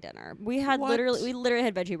 Thanksgiving dinner. We had what? we literally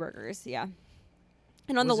had veggie burgers. Yeah.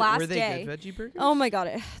 And on Was the last were they day. Good veggie burgers? Oh my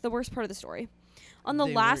God. The worst part of the story. On the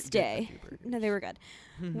They last weren't good day, veggie burgers. no, they were good.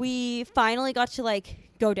 We finally got to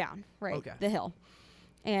like go down, right, the hill,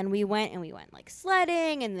 and we went like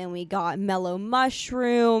sledding, and then we got mellow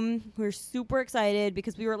mushroom. We were super excited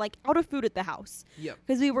because we were like out of food at the house. Yep.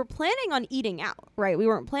 Because we were planning on eating out, right? We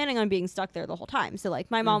weren't planning on being stuck there the whole time. So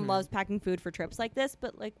like my mom loves packing food for trips like this,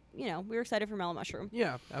 but like we were excited for mellow mushroom.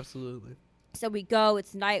 Yeah, absolutely. So we go.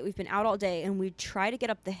 It's night. We've been out all day, and we try to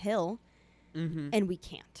get up the hill, and we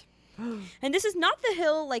can't. And this is not the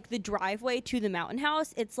hill, like the driveway to the mountain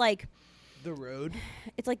house. It's like the road.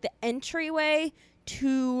 It's like the entryway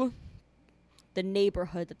to the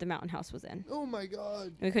neighborhood that the mountain house was in. Oh my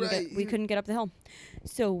God! And we couldn't get up the hill,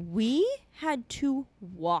 so we had to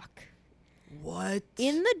walk. What?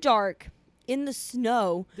 In the dark, in the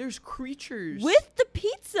snow. There's creatures with the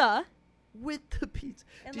pizza. With the pizza.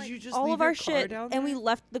 And Did like you just all leave of your our car shit, down and there? we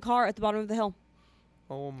left the car at the bottom of the hill.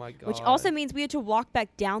 Oh my God! Which also means we had to walk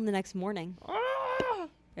back down the next morning. Ah!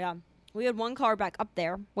 Yeah. We had one car back up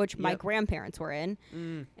there, which my grandparents were in,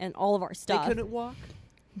 and all of our stuff. They couldn't walk?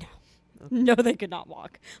 No. Okay. No, they could not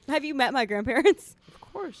walk. Have you met my grandparents? Of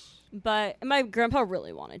course. But my grandpa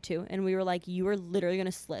really wanted to, and we were like, you are literally going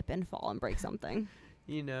to slip and fall and break something.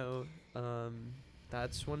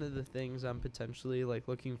 That's one of the things I'm potentially like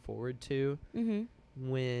looking forward to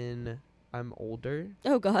when I'm older.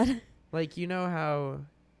 Oh, God. Like, you know how,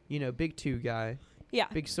 big 2 guy. Yeah.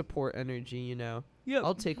 Big support energy, Yep.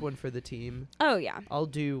 I'll take one for the team. Oh, yeah. I'll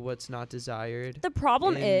do what's not desired. The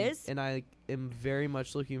problem is... And I am very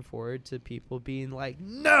much looking forward to people being like,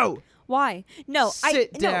 no! Why? No,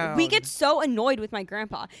 Sit down. No, we get so annoyed with my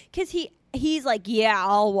grandpa because he's like, yeah,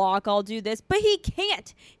 I'll walk, I'll do this, but he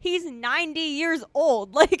can't. He's 90 years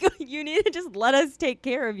old. Like, you need to just let us take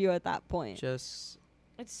care of you at that point. It's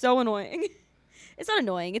so annoying. It's not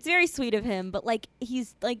annoying. It's very sweet of him, but like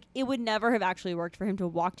he's like it would never have actually worked for him to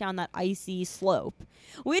walk down that icy slope.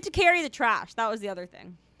 We had to carry the trash. That was the other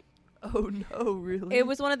thing. Oh no, really? It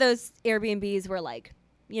was one of those Airbnbs where like,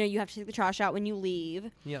 you have to take the trash out when you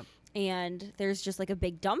leave. Yep. And there's just like a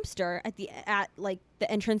big dumpster at like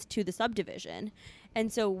the entrance to the subdivision.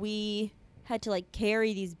 And so we had to like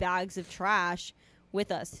carry these bags of trash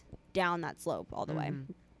with us down that slope all the way.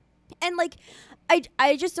 And like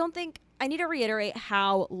I just don't think I need to reiterate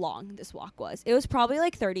how long this walk was. It was probably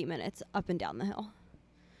like 30 minutes up and down the hill.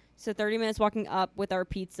 So 30 minutes walking up with our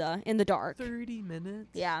pizza in the dark. 30 minutes?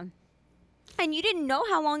 Yeah. And you didn't know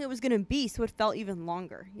how long it was going to be, so it felt even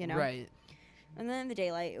longer, Right. And then in the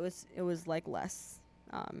daylight, it was like less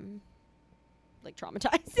like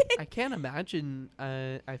traumatizing. I can't imagine.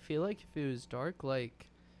 I feel like if it was dark, like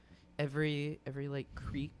every like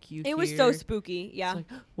creak you hear. It was so spooky. Yeah.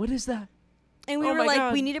 It's like, what is that? And we Oh were my like,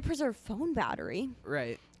 God. we need to preserve phone battery.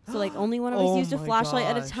 Right. So like only one of us used a my flashlight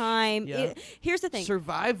at a gosh. time. Yeah. Here's the thing.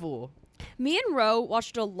 Survival. Me and Ro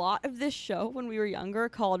watched a lot of this show when we were younger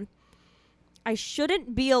called I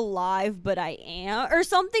Shouldn't Be Alive, But I Am, or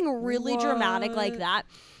something really dramatic like that,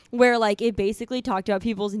 where like it basically talked about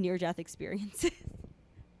people's near-death experiences.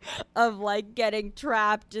 of like getting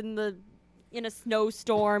trapped in a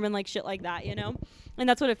snowstorm and like shit like that, and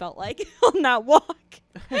that's what it felt like on that walk.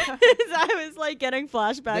 I was like getting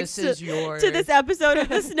flashbacks to this episode of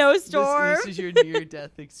the snowstorm. This is your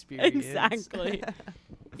near-death experience. Exactly.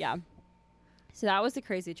 Yeah. So that was a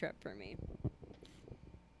crazy trip for me.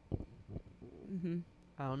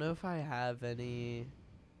 I don't know if I have any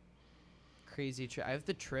crazy trip. I have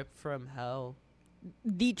the trip from hell.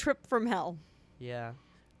 The trip from hell. Yeah.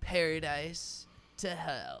 Paradise to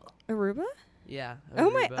hell. Aruba? Yeah.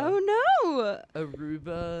 Aruba. Oh no.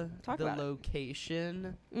 Aruba. The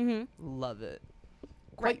location. Love it.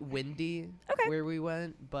 Quite windy where we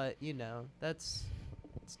went, but it's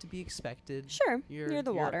to be expected. Sure. Near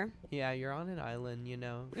the water. Yeah, you're on an island,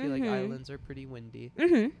 I feel like islands are pretty windy.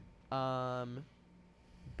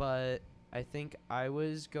 But I think I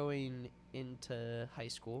was going into high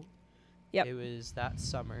school. Yep. It was that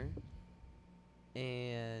summer.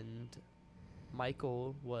 And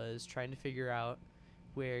Michael was trying to figure out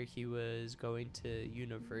where he was going to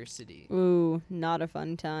university. Ooh, not a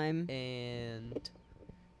fun time. And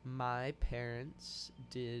my parents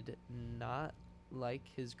did not like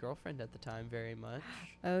his girlfriend at the time very much.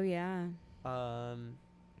 Oh, yeah. Granted,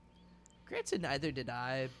 neither did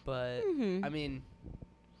I, but I mean...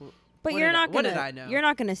 But you're not gonna. What did I know? You're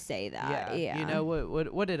not gonna say that. Yeah. You know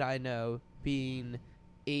what did I know? Being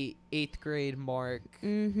eighth grade Mark. I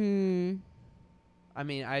mean,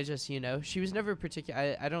 I just she was never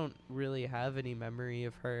particular. I don't really have any memory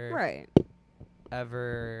of her.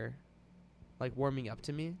 Ever, like warming up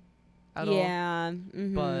to me, at all. Yeah.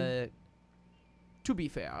 But to be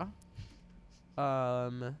fair,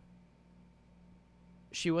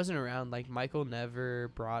 she wasn't around. Like Michael never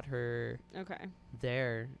brought her. Okay.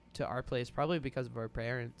 There to our place, probably because of our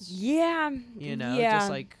parents. Yeah. Just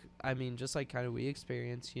like kind of we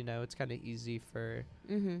experience, it's kind of easy for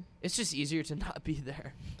it's just easier to not be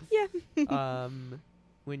there. Yeah.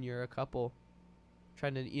 When you're a couple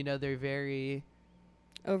trying to, they're very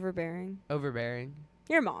overbearing.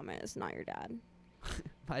 Your mom is, not your dad.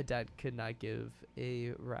 My dad could not give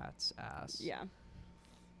a rat's ass. Yeah.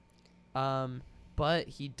 But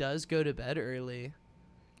he does go to bed early.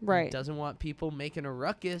 Right. He doesn't want people making a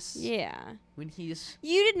ruckus. Yeah. When he's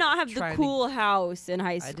You did not have the cool house in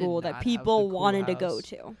high school that people wanted to go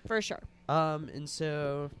to. For sure. And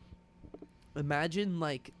so imagine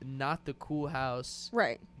like not the cool house.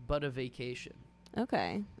 Right. But a vacation.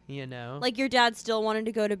 Okay. Like your dad still wanted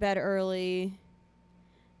to go to bed early.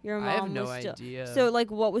 Your mom I have no idea. So like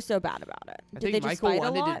what was so bad about it? I think Michael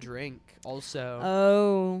wanted to drink also.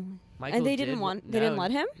 Oh. Michael and they didn't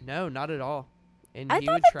let him? No, not at all. And I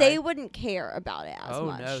thought that they wouldn't care about it as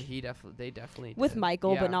much. Oh no, they definitely with did.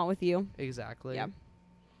 Michael, but not with you. Exactly. Yeah.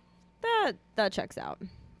 That checks out.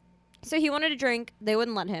 So he wanted to drink. They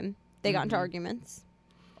wouldn't let him. They got into arguments.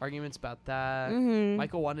 Arguments about that.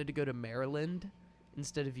 Michael wanted to go to Maryland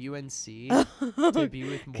instead of UNC to be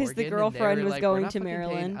with Morgan. Because the girlfriend was going to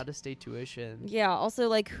Maryland. Maryland. Out of state tuition. Yeah. Also,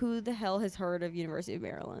 like, who the hell has heard of University of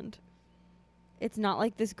Maryland? It's not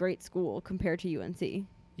like this great school compared to UNC.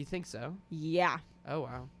 You think so? Yeah. Oh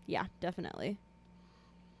wow. Yeah, definitely.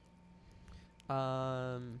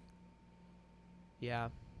 Yeah,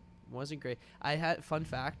 wasn't great. I had fun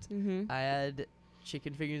fact. I had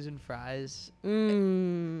chicken fingers and fries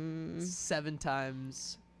 7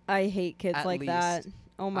 times. I hate kids like least. That.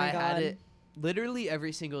 Oh my God. I had it literally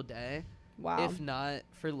every single day. Wow. If not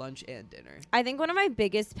for lunch and dinner. I think one of my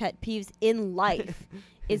biggest pet peeves in life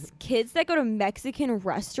is kids that go to Mexican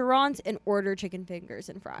restaurants and order chicken fingers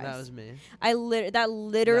and fries. That was me. That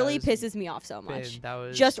literally pisses me off so much. Babe, that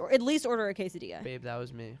was at least order a quesadilla. Babe, that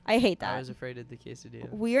was me. I hate that. I was afraid of the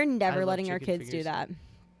quesadilla. We are never letting our kids do that.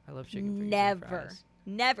 I love chicken fingers Never. and fries.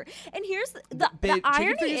 Never. And here's the Babe, irony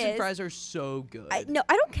chicken fingers is, and fries are so good. I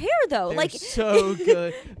don't care though. They're like so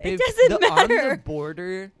good. Babe, it doesn't matter. On the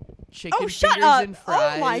border chicken shut fingers up. and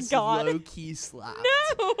fries. Oh my God. Low key slapped.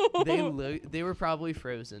 No. They were probably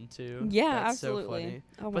frozen too. Yeah, That's absolutely. So funny.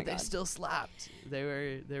 Oh my but God. They still slapped. They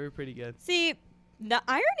were pretty good. See, the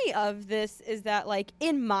irony of this is that like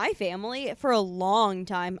in my family for a long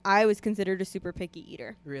time I was considered a super picky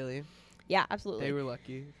eater. Really? Yeah, absolutely. They were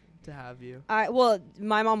lucky to have you. Well,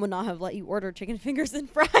 my mom would not have let you order chicken fingers and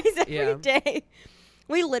fries every day.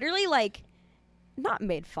 We literally not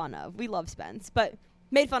made fun of. We love Spence, but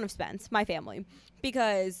made fun of Spence, my family,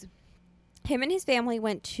 because him and his family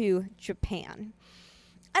went to Japan.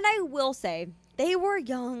 And I will say, they were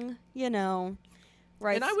young,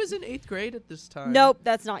 right? And I was in 8th grade at this time. Nope,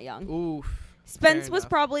 that's not young. Oof. Spence was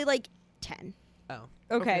probably 10. Oh.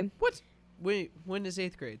 Okay. What? Wait, when is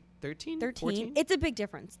 8th grade? 13? 13. 14? It's a big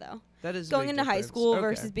difference, though. That is going into high school Okay.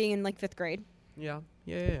 versus being in like 5th grade. Yeah.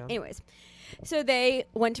 Anyways, so they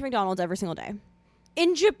went to McDonald's every single day.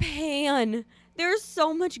 In Japan, there's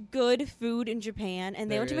so much good food in Japan, and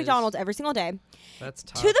they went to McDonald's every single day. That's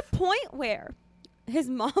tough. To the point where his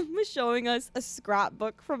mom was showing us a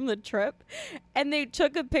scrapbook from the trip, and they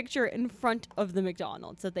took a picture in front of the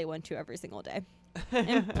McDonald's that they went to every single day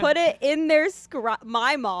and put it in their scrap.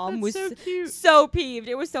 My mom was so cute. So peeved.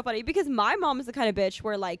 It was so funny because my mom is the kind of bitch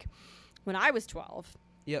where, like, when I was 12,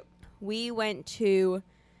 Yep. we went to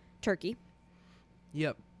Turkey.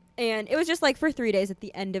 Yep. And it was just like for 3 days at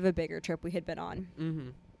the end of a bigger trip we had been on. Mm-hmm.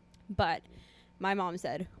 But my mom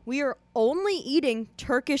said, we are only eating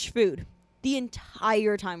Turkish food the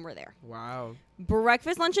entire time we're there. Wow.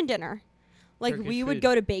 Breakfast, lunch, and dinner. Like, Turkish we would food.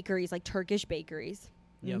 go to bakeries, like Turkish bakeries.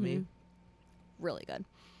 Yummy. Mhm. Really good.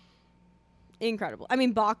 Incredible. I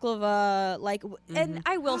mean, baklava, like, and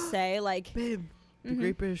I will say, like... Babe, the Mhm.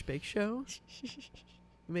 Great British Bake Show?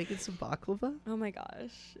 Making some baklava? Oh, my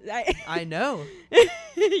gosh. I know.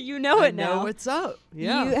 You know I it know now. what's up.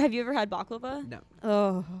 Yeah. Have you ever had baklava? No.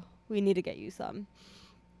 Oh, we need to get you some.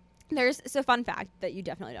 There's a fun fact that you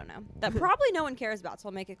definitely don't know that probably no one cares about, so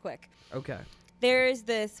I'll make it quick. Okay. There's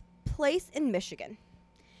this place in Michigan.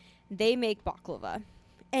 They make baklava,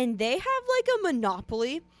 and they have like a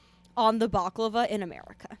monopoly on the baklava in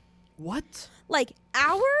America. What? Like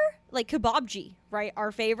Kebabji, right?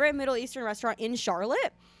 Our favorite Middle Eastern restaurant in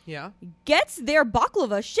Charlotte Yeah. gets their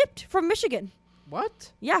baklava shipped from Michigan.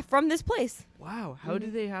 What? Yeah, from this place. Wow. How do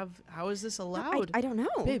they have? How is this allowed? I don't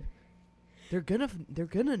know. Babe, they're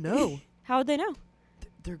gonna know. How would they know?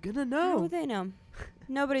 They're gonna How know. would they know?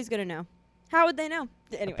 Nobody's gonna know. How would they know?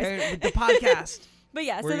 Anyways, Apparently, the podcast. but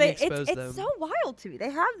yeah, We're so gonna they expose them. it's so wild to me. They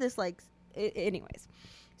have this like, anyways.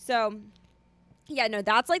 So, yeah, no,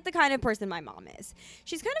 that's like the kind of person my mom is.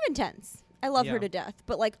 She's kind of intense. I love her Yeah. to death,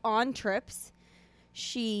 but like on trips,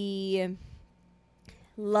 she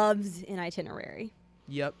loves an itinerary.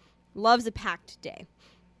 Yep. Loves a packed day.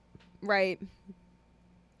 Right.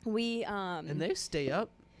 We And they stay up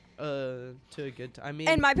to a good time. I mean,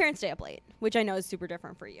 and my parents stay up late, which I know is super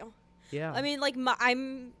different for you. yeah. I mean, like,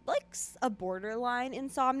 I'm, like, a borderline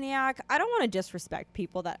insomniac. I don't want to disrespect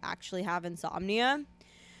people that actually have insomnia,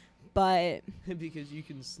 but because you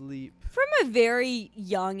can sleep. from a very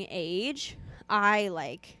young age, I'd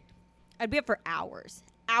be up for hours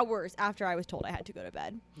after I was told I had to go to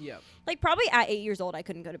bed. Yep. Like, probably at 8 years old, I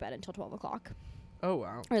couldn't go to bed until 12 o'clock, Oh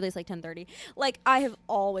wow. or at least, like, 10:30. Like, I have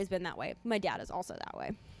always been that way. My dad is also that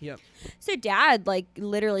way. Yep. So dad, like,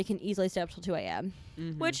 literally can easily stay up till 2 a.m.,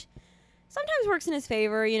 Mhm. which sometimes works in his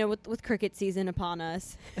favor, you know, with cricket season upon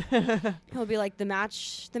us. He'll be like, the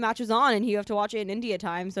match is on, and you have to watch it in India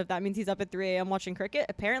time. So if that means he's up at 3 a.m. watching cricket,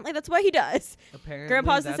 apparently that's what he does. Apparently,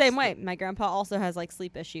 Grandpa's the that's same way. My grandpa also has like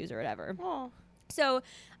sleep issues or whatever. Oh. So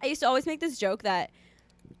I used to always make this joke that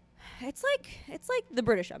it's like the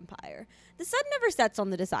British Empire. The sun never sets on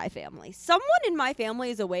the Desai family. Someone in my family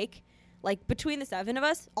is awake, like between the 7 of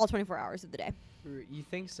us, all 24 hours of the day. You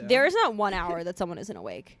think so? There is not 1 hour that someone isn't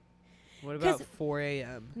awake. What about 'cause- 4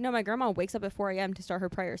 a.m.? No, my grandma wakes up at 4 a.m. to start her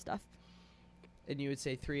prayer stuff. And you would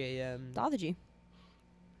say 3 a.m. Dadaji.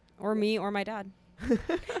 Or me or my dad.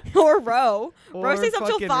 Or Ro. Ro Or stays up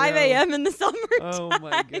till fucking 5 Ro. a.m. in the summertime. Oh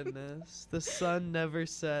my goodness. The sun never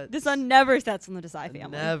sets. The sun never sets on the Desai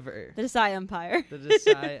family. Never. The Desai Empire. The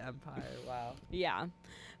Desai Empire. Wow. Yeah.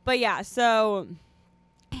 But yeah, so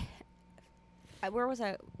where was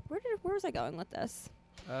I going with this?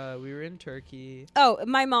 We were in Turkey. Oh,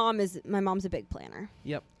 my mom's a big planner.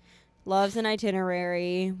 Yep. Loves an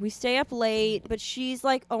itinerary. We stay up late, but she's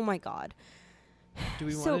like, "Oh my god." Do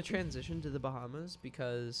we So- want to transition to the Bahamas?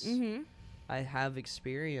 Because Mhm. I have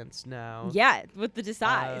experience now. Yeah, with the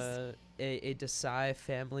Desais. A Desai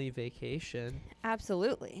family vacation.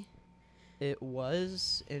 Absolutely. It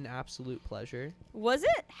was an absolute pleasure. Was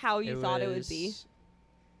it how you thought it would be?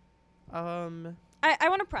 I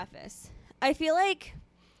want to preface. I feel like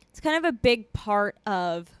it's kind of a big part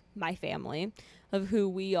of my family, of who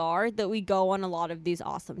we are, that we go on a lot of these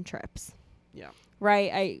awesome trips. Yeah.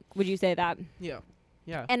 Right? Would you say that? Yeah.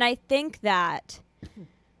 Yeah. And I think that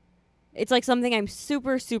it's like something I'm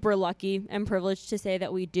super, super lucky and privileged to say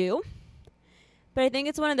that we do. But I think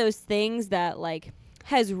it's one of those things that like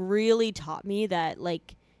has really taught me that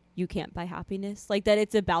like you can't buy happiness. Like that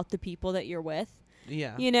it's about the people that you're with.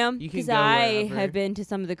 Yeah. You know? You can Because go I wherever. have been to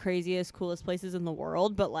some of the craziest, coolest places in the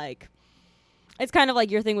world, but like it's kind of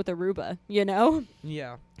like your thing with Aruba, you know?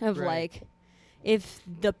 Yeah. Of Right. like if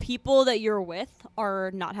the people that you're with are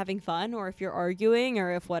not having fun, or if you're arguing,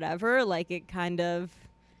 or if whatever, like it kind of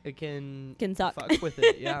it can suck. fuck with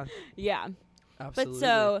it. Yeah. Yeah. Absolutely. But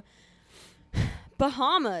so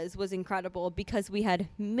Bahamas was incredible because we had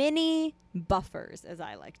mini buffers, as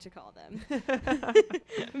I like to call them,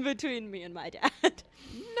 between me and my dad.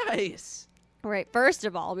 Nice. Right. First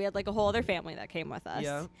of all, we had like a whole other family that came with us.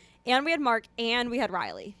 Yeah. And we had Mark and we had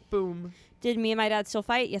Riley. Boom. Did me and my dad still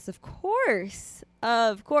fight? Yes, of course.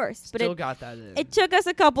 Of course. Still But got that in. it took us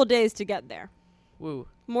a couple days to get there. Woo.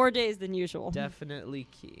 More days than usual. Definitely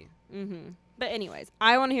key. Mm-hmm. But anyways,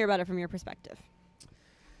 I want to hear about it from your perspective.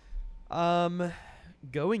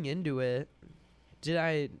 Going into it, did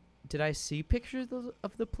I see pictures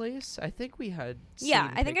of the place? I think we had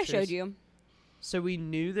Yeah, I think I pictures. showed you. So we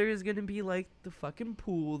knew there was going to be like the fucking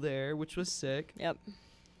pool there, which was sick. Yep.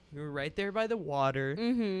 We were right there by the water.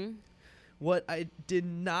 Mm-hmm. What I did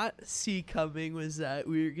not see coming was that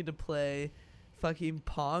we were going to play fucking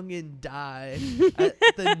Pong and Die at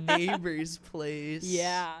the neighbor's place.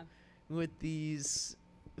 Yeah. With these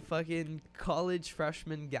fucking college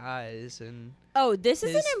freshman guys and Oh, this is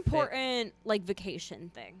an his important like vacation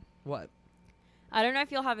thing. what? I don't know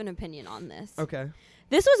if you'll have an opinion on this. Okay.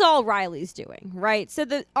 This was all Riley's doing, right? So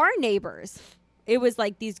our neighbors, it was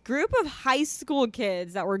like these group of high school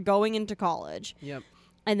kids that were going into college. Yep.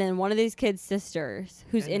 And then one of these kids' sisters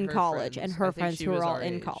who's And in her college friends. and her I think friends she who was were all our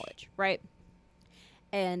in age. college, right?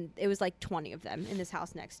 And it was like 20 of them in this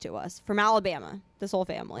house next to us from Alabama, this whole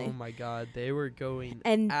family. Oh my god, they were going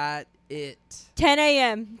And at it. 10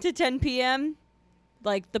 a.m. to 10 p.m.,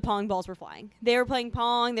 like the pong balls were flying. They were playing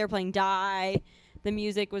pong, they were playing die. The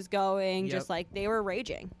music was going, Yep. just like they were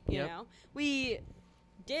raging, you Yep. know? We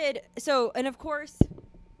did, so, and of course,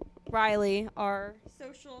 Riley, our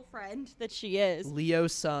social friend that she is,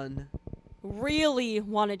 Leo's son. really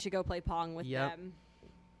wanted to go play Pong with Yep. them.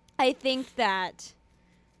 I think that,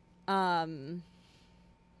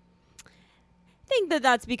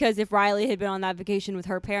 that's because if Riley had been on that vacation with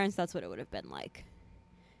her parents, that's what it would have been like.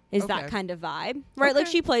 Is that Okay. kind of vibe, right? Like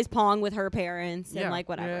Okay. she plays Pong with her parents Yeah. and like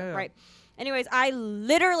whatever, Yeah, yeah. right? Anyways, I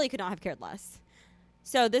literally could not have cared less.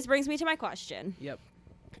 So this brings me to my question Yep.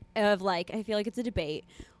 of like, I feel like it's a debate.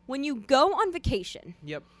 When you go on vacation,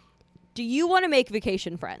 Yep. do you want to make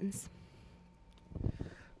vacation friends?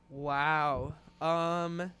 Wow.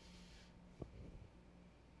 I'm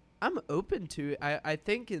open to it. I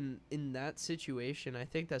think in that situation, I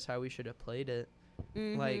think that's how we should have played it.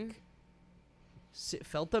 Mhm. Like,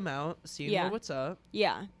 felt them out, seen Yeah. what's up,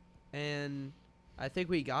 Yeah. and I think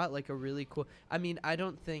we got like a really cool. I mean, I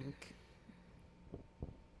don't think.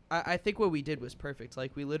 I think what we did was perfect.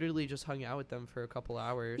 Like, we literally just hung out with them for a couple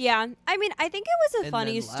hours. Yeah. I mean, I think it was a And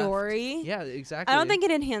funny then left. story. Yeah, exactly. I don't think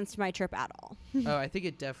it enhanced my trip at all. Oh, I think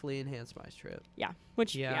it definitely enhanced my trip. Yeah.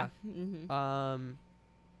 Which, yeah. Yeah. Mm-hmm.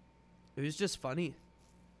 It was just funny.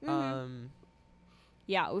 Yeah.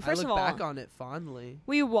 Well, I first look of all, back on it fondly.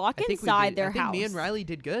 we walk I think we inside did. their I think house. me and Riley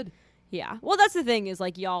did good. Yeah. Well, that's the thing is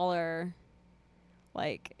like y'all are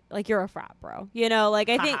like you're a frat bro. You know, like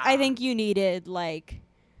I think you needed like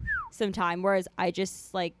some time, whereas I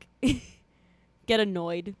just like get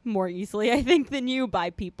annoyed more easily, I think, than you by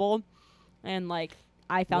people. And like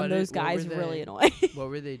I found those guys really annoying. What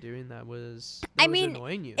were they doing that was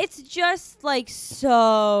annoying you? It's just like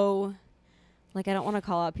so like I don't want to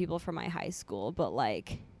call out people from my high school, but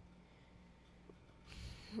like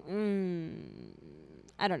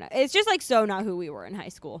I don't know. It's just like so not who we were in high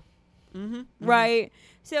school. Mm-hmm. Right?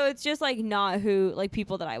 So it's just like not who like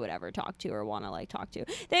people that I would ever talk to or want to like talk to.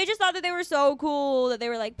 They just thought that they were so cool that they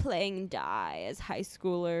were like playing die as high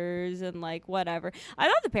schoolers and like whatever. I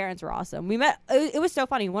thought the parents were awesome. We met. It was so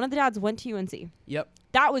funny. One of the dads went to UNC. Yep.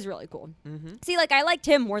 That was really cool. Mm-hmm. See, like I liked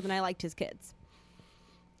him more than I liked his kids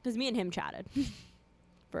because me and him chatted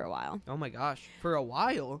for a while. Oh my gosh, for a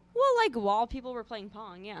while. Well, like while people were playing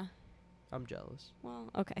Pong, yeah. I'm jealous. Well,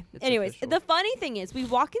 okay. It's Anyways, official. the funny thing is we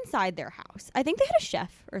walk inside their house. I think they had a chef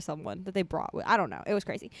or someone that they brought with. I don't know. It was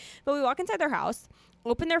crazy. But we walk inside their house,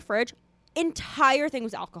 open their fridge. Entire thing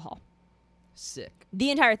was alcohol. Sick. The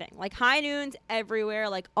entire thing. Like high noons everywhere.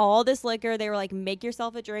 Like all this liquor. They were like, make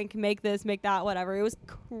yourself a drink. Make this, make that, whatever. It was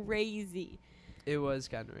crazy. It was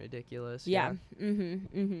kind of ridiculous. Yeah.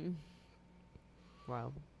 Mm-hmm. Mm-hmm.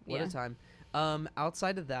 Wow. What Yeah. a time.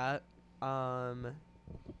 Outside of that,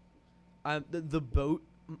 the boat.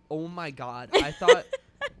 Oh my god! I thought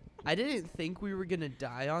I didn't think we were gonna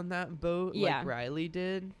die on that boat like Riley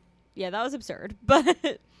did. Yeah, that was absurd.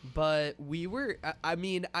 But we were. I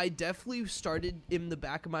mean, I definitely started in the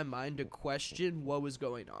back of my mind to question what was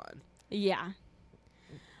going on. yeah.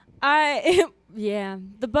 Yeah.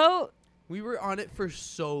 The boat. We were on it for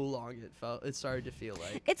so long. It started to feel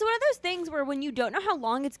like. It's one of those things where when you don't know how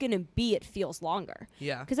long it's going to be, it feels longer.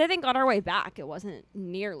 Yeah. Because I think on our way back, it wasn't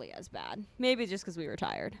nearly as bad. Maybe just because we were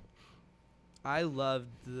tired. I loved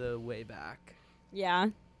the way back. Yeah.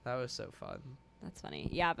 That was so fun. That's funny.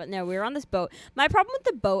 Yeah, but no, we were on this boat. My problem with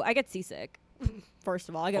the boat, I get seasick. First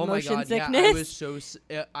of all, I get motion sickness. Yeah, I was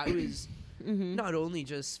so. I was Mm-hmm. not only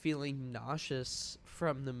just feeling nauseous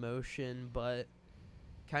from the motion, but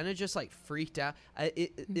kind of just like freaked out.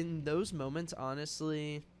 In those moments,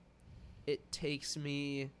 honestly, it takes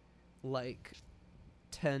me like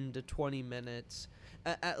 10 to 20 minutes,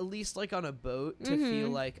 at least like on a boat, to feel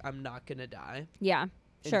like I'm not gonna die. Yeah,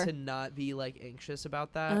 sure. And to not be like anxious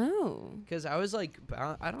about that. Oh. Because I was like,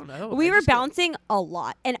 I don't know. We were bouncing a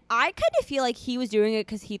lot, and I kind of feel like he was doing it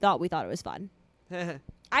because he thought we thought it was fun.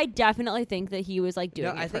 I definitely think that he was like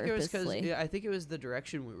doing it purposely. it was because I think it was the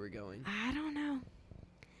direction we were going. I don't know.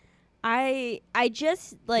 I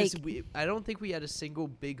just like. I don't think we had a single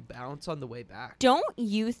big bounce on the way back. Don't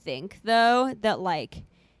you think though that like,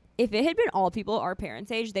 if it had been all people our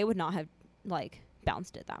parents' age, they would not have like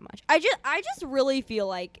bounced it that much. I just really feel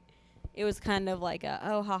like it was kind of like a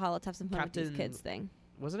haha, let's have some fun with these kids thing.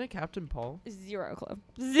 Wasn't it Captain Paul? Zero clue.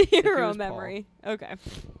 Zero memory. Paul. Okay.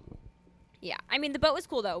 Yeah, I mean the boat was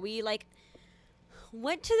cool though. We like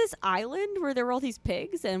went to this island where there were all these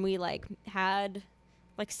pigs, and we like had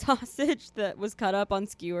like sausage that was cut up on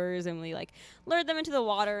skewers, and we like lured them into the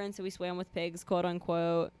water, and so we swam with pigs, quote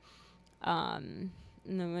unquote. And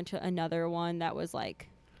then we went to another one that was like,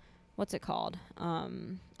 what's it called? A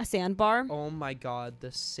sandbar. Oh my god,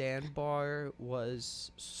 the sandbar was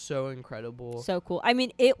so incredible. So cool. I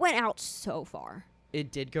mean, it went out so far.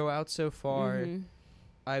 It did go out so far. Mm-hmm.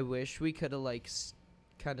 I wish we could have like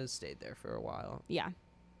kind of stayed there for a while. Yeah.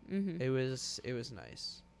 Mm-hmm. It was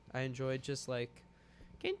nice. I enjoyed just like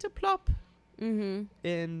getting to plop. Mm-hmm.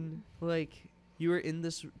 And like you were in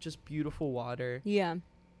this just beautiful water. Yeah.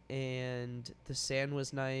 And the sand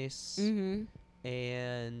was nice. Mm-hmm.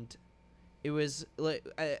 And it was like,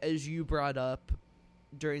 as you brought up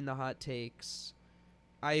during the hot takes,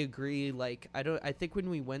 I agree. Like I think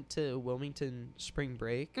when we went to Wilmington spring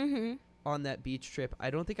break, on that beach trip,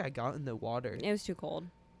 I don't think I got in the water. It was too cold.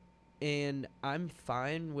 And I'm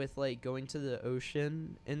fine with like going to the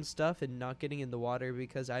ocean and stuff and not getting in the water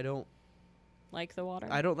because I don't like the water.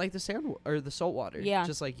 I don't like the sand or the salt water. Yeah.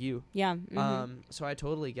 Just like you. Yeah. Mm-hmm. So I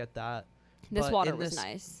totally get that. This water was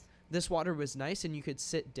nice. This water was nice, and you could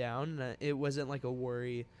sit down. And it wasn't like a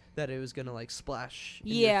worry that it was gonna like splash.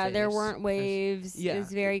 Yeah, there weren't waves. Yeah, it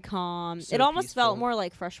was very calm. So it almost peaceful. felt more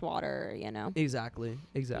like fresh water, you know. Exactly.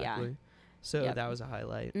 Yeah. So Yep. that was a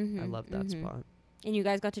highlight. I love that spot. And you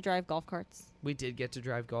guys got to drive golf carts. We did get to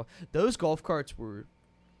drive golf. Those golf carts were.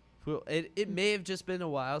 Well, it may have just been a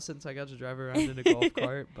while since I got to drive around in a golf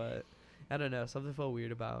cart, but I don't know. Something felt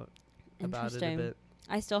weird about it a bit.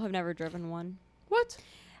 I still have never driven one. What?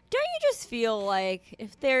 Don't you just feel like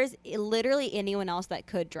if there's literally anyone else that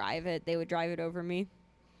could drive it, they would drive it over me?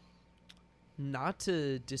 Not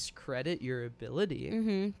to discredit your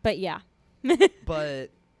ability. But yeah. But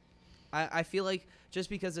I feel like just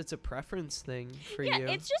because it's a preference thing for you. Yeah,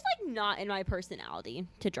 it's just like not in my personality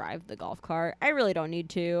to drive the golf cart. I really don't need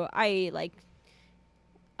to. I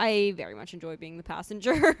very much enjoy being the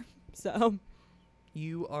passenger. So.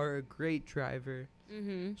 You are a great driver.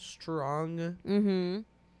 Strong.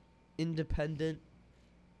 Independent.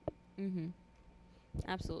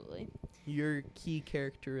 Absolutely. Your key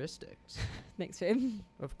characteristics. Thanks, babe.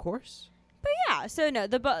 Of course. But yeah, so no,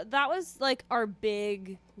 that was like our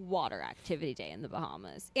big water activity day in the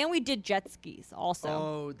Bahamas. And we did jet skis also.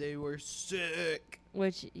 Oh, they were sick.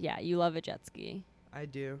 Which, yeah, you love a jet ski. I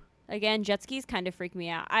do. Again, jet skis kind of freak me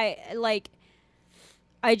out. I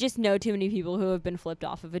just know too many people who have been flipped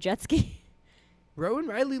off of a jet ski. Rowan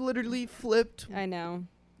Riley literally flipped. I know.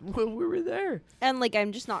 When we were there. And like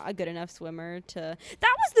I'm just not a good enough swimmer to. That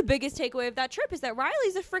was the biggest takeaway of that trip, is that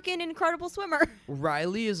Riley's a freaking incredible swimmer.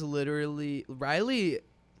 Riley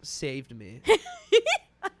saved me.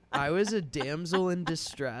 I was a damsel in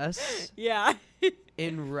distress. Yeah.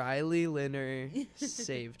 And Riley Linner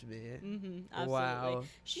saved me. Absolutely. Wow.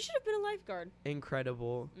 She should have been a lifeguard.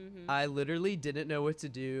 Incredible. I literally didn't know what to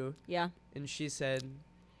do. Yeah. And she said,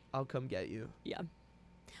 I'll come get you. Yeah.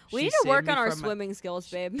 We need to work on our swimming skills,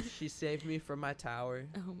 babe. She saved me from my tower.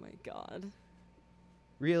 Oh my god.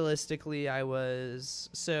 Realistically, I was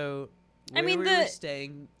where we were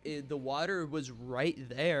staying, the water was right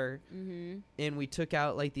there, and we took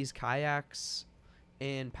out like these kayaks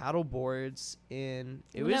and paddle boards, and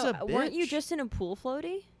it was a bitch. Weren't you just in a pool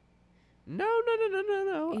floaty?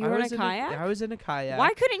 No. You were in a kayak? I was in a kayak.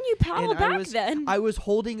 Why couldn't you paddle back then? I was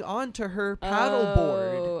holding on to her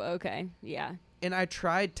paddleboard. Oh, okay. Yeah. And I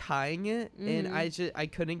tried tying it, and I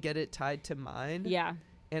couldn't get it tied to mine. Yeah.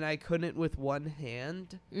 And I couldn't, with one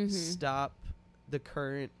hand, stop the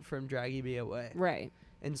current from dragging me away. Right.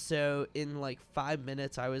 And so in like 5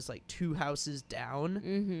 minutes, I was like 2 houses down,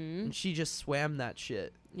 and she just swam that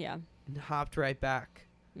shit. Yeah. And hopped right back,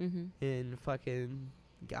 and fucking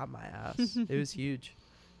got my ass. It was huge.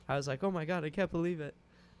 I was like, oh my God, I can't believe it.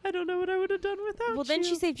 I don't know what I would have done without you. Well, then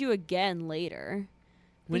she saved you again later.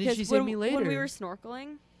 When did she save me later? When we were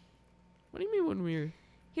snorkeling. What do you mean when we were?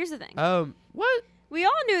 Here's the thing. What? We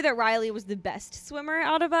all knew that Riley was the best swimmer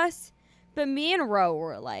out of us, but me and Ro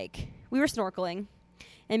were like, we were snorkeling.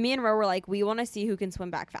 And me and Ro were like, we want to see who can swim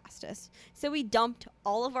back fastest. So we dumped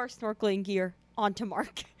all of our snorkeling gear onto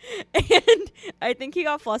Mark. And I think he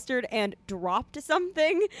got flustered and dropped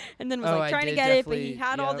something. And then was trying to get it, but he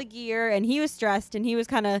had all the gear. And he was stressed. And he was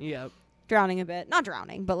kind of drowning a bit. Not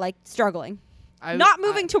drowning, but like struggling. Not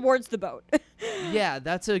moving towards the boat. Yeah,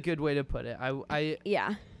 that's a good way to put it.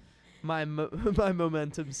 Yeah. My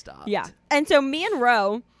momentum stopped. Yeah. And so me and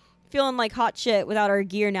Ro, feeling like hot shit without our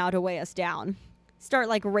gear now to weigh us down, start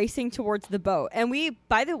like racing towards the boat. And we,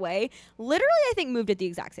 by the way, literally I think moved at the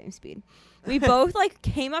exact same speed. We both like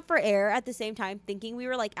came up for air at the same time, thinking we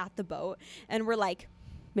were like at the boat, and we're like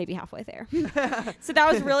maybe halfway there. So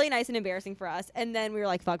that was really nice and embarrassing for us. And then we were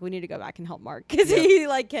like, fuck, we need to go back and help Mark because he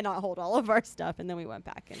like cannot hold all of our stuff. And then we went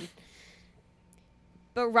back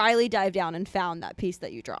but Riley dived down and found that piece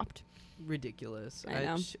that you dropped. Ridiculous. I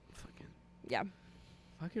know. Yeah.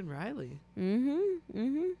 Fucking Riley.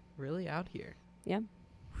 Really out here. Yeah.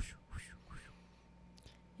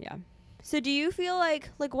 Yeah. So do you feel like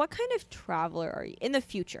what kind of traveler are you in the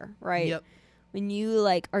future, right? Yep. When you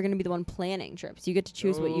like are going to be the one planning trips, you get to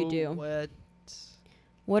choose what you do.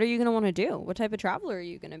 What are you going to want to do? What type of traveler are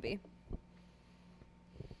you going to be?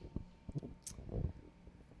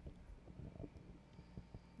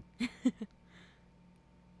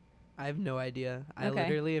 I have no idea. Okay. I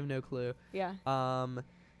literally have no clue. Yeah.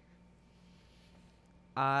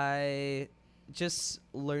 I just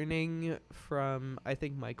learning from I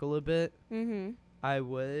think Michael a bit. I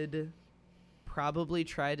would probably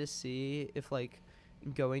try to see if like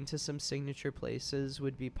going to some signature places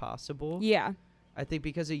would be possible. Yeah. I think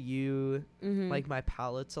because of you, like my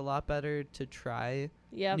palate's a lot better to try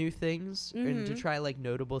new things and to try like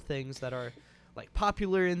notable things that are like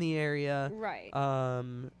popular in the area, right?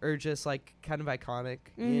 Or just like kind of iconic,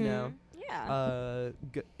 you know. Yeah.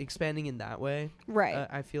 Expanding in that way, right?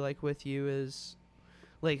 I feel like with you is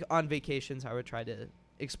like on vacations, I would try to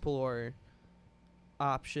explore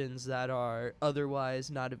options that are otherwise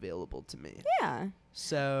not available to me. Yeah.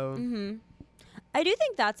 So. I do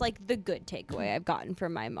think that's like the good takeaway I've gotten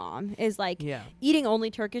from my mom is like eating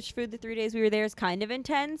only Turkish food the 3 days we were there is kind of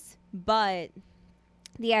intense, but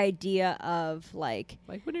the idea of like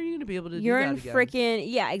when are you gonna be able to you're do that in again?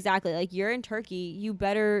 freaking exactly, like you're in Turkey, you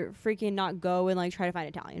better freaking not go and like try to find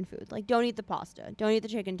Italian food. Like don't eat the pasta, don't eat the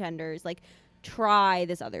chicken tenders, like try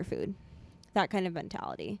this other food. That kind of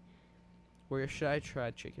mentality. Where should I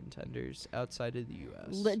try chicken tenders outside of the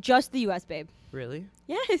US? Just the US, babe. Really?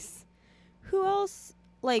 Yes. Who else?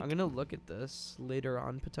 Like I'm gonna look at this later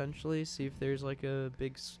on potentially, see if there's like a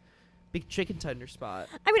big chicken tender spot.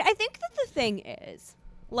 I mean, I think that the thing is,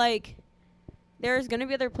 like, there's gonna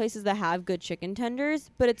be other places that have good chicken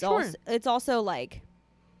tenders, but it's also like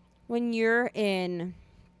when you're in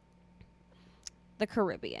the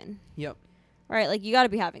Caribbean. Yep. Right, like you got to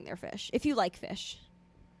be having their fish if you like fish.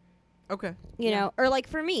 Okay. You know, or like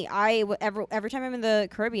for me, every time I'm in the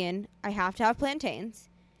Caribbean, I have to have plantains.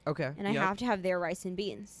 Okay. And I have to have their rice and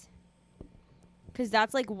beans. Because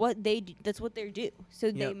that's like what they do. That's what they do. So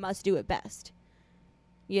they must do it best.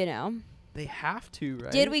 You know? They have to,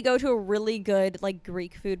 right? Did we go to a really good like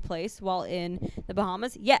Greek food place while in the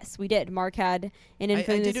Bahamas? Yes, we did. Mark had an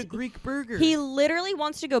infamous... I did a Greek burger. He literally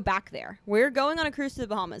wants to go back there. We're going on a cruise to the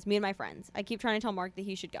Bahamas, me and my friends. I keep trying to tell Mark that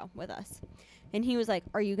he should go with us. And he was like,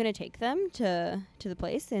 are you going to take them to the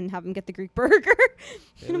place and have them get the Greek burger?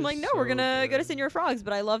 And I'm like, no, we're going to go to Senior Frogs.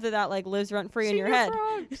 But I love that like lives rent free in your head.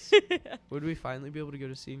 Frogs. Would we finally be able to go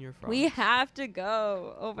to Senior Frogs? We have to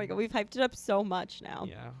go. Oh, my God. We've hyped it up so much now.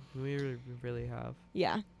 Yeah, we really have.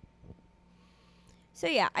 Yeah. So,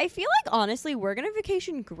 yeah, I feel like, honestly, we're going to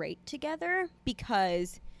vacation great together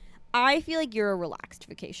because I feel like you're a relaxed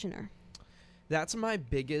vacationer. That's my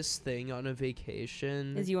biggest thing on a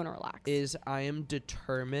vacation. Is you want to relax. Is I am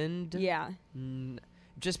determined. Yeah.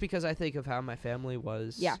 Just because I think of how my family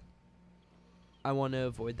was. Yeah. I want to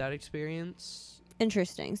avoid that experience.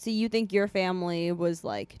 Interesting. So you think your family was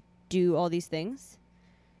like do all these things?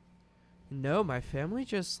 No, my family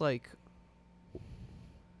just like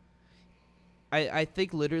I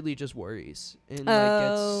think literally just worries and like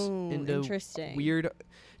gets into interesting. weird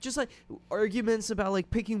just like arguments about like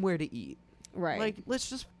picking where to eat. Right. Like let's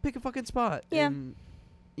just pick a fucking spot. Yeah. And,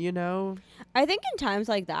 you know, I think in times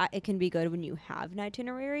like that it can be good when you have an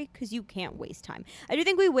itinerary because you can't waste time. I do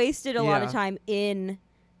think we wasted a lot of time in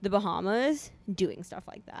the Bahamas doing stuff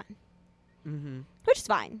like that. Which is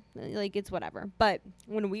fine. Like, it's whatever. But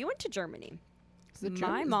when we went to Germany,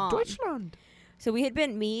 my mom... Deutschland. So we had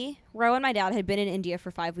been... Ro, and my dad had been in India for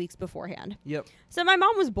 5 weeks beforehand. Yep. So my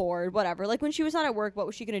mom was bored, whatever. Like, when she was not at work, what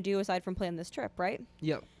was she going to do aside from plan this trip, right?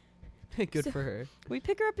 Yep. Good for her. We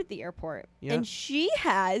pick her up at the airport. Yeah. And she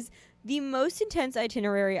has the most intense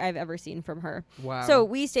itinerary I've ever seen from her. Wow. So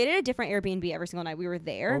we stayed at a different Airbnb every single night we were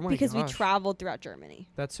there because we traveled throughout Germany.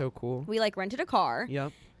 That's so cool. We, like, rented a car.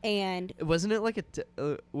 Yep. And wasn't it like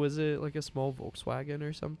was it like a small Volkswagen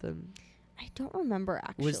or something? I don't remember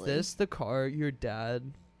actually. Was this the car your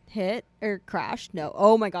dad hit or crashed? No.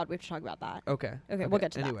 Oh my God, we have to talk about that. Okay, we'll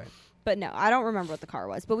get to anyway. that. But no, I don't remember what the car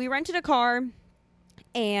was. But we rented a car,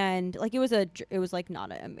 and like it was like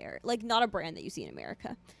not a brand that you see in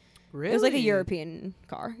America. Really? It was like a European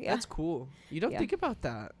car. Yeah. That's cool. You don't think about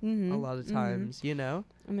that a lot of times, you know?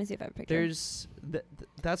 I'm going to see if I have a picture. There's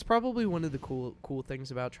that's probably one of the cool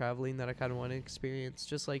things about traveling that I kind of want to experience.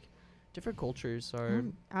 Just like different cultures are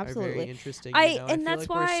very interesting. And I feel that's like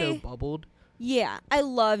why we're so bubbled. Yeah, I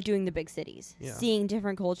love doing the big cities, Yeah. seeing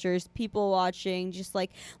different cultures, people watching, just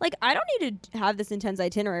like I don't need to have this intense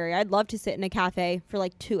itinerary. I'd love to sit in a cafe for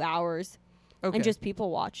like 2 hours. Okay. And just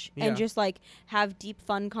people watch and just like have deep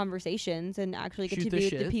fun conversations and actually get to be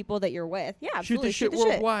with the people that you're with. Yeah, absolutely. Shoot the shit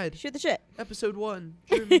worldwide. Shoot the shit. Episode 1,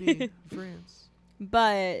 Germany, France.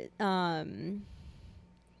 But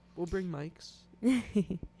we'll bring mics.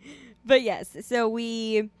 But yes, so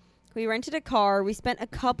we rented a car. We spent a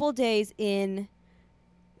couple days in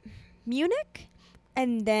Munich,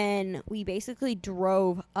 and then we basically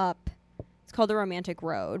drove up. It's called the Romantic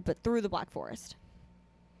Road, but through the Black Forest.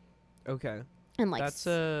 Okay. And like that's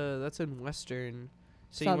in Western.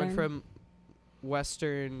 So Southern. you went from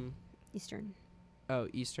Western, Eastern. Oh,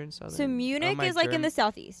 Eastern, Southern. So Munich is like in the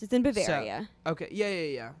southeast. It's in Bavaria. Okay.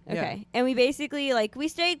 Yeah. Okay. And we basically we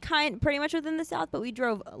stayed pretty much within the south, but we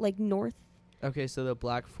drove like north. Okay, so the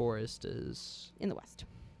Black Forest is in the west.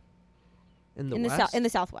 In the west? In the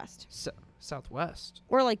southwest. Southwest.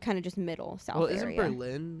 Or like kind of just middle south area. Well, isn't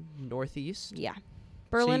Berlin northeast? Yeah.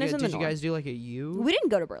 Berlin is in the north. Did you guys do like a U? We didn't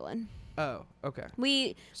go to Berlin. Oh, okay.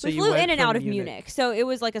 We flew in and out of Munich. So it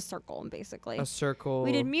was like a circle, basically. A circle.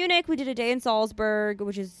 We did Munich. We did a day in Salzburg,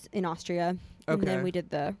 which is in Austria. Okay. And then we did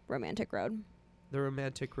the Romantic Road. The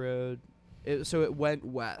Romantic Road. So it went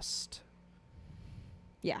west.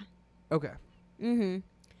 Yeah. Okay. Mm-hmm.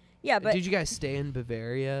 Yeah, but... Did you guys stay in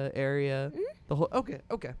Bavaria area? Mm-hmm. The whole... Okay.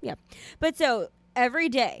 Yeah. But so every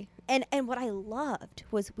day... And what I loved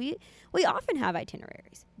was we often have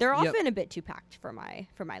itineraries. They're often a bit too packed for my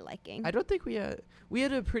liking. I don't think we had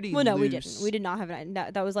a pretty no, loose... we didn't. We did not have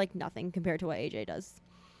that was like nothing compared to what AJ does.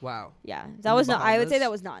 Wow. Yeah. That was not I would say that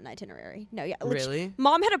was not an itinerary. No, yeah. Really?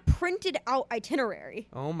 Mom had a printed out itinerary.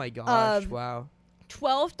 Oh my gosh, wow.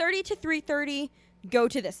 12:30 to 3:30, go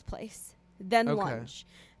to this place. Then lunch.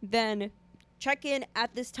 Then check in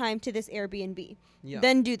at this time to this Airbnb. Yeah.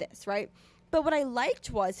 Then do this, right? But what I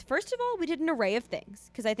liked was, first of all, we did an array of things.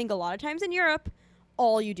 Because I think a lot of times in Europe,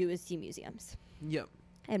 all you do is see museums. Yep.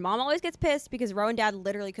 And Mom always gets pissed because Ro and Dad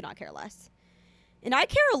literally could not care less. And I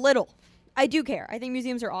care a little. I do care. I think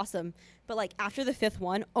museums are awesome. But, like, after the 5th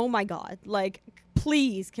one, oh, my God. Like,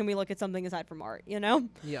 please, can we look at something aside from art, you know?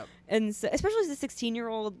 Yep. And so, especially as a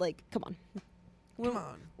 16-year-old, like, come on. Come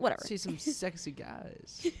on. Whatever. See some sexy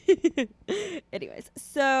guys. Anyways,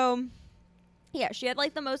 so... Yeah, she had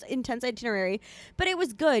like the most intense itinerary, but it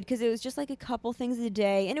was good because it was just like a couple things a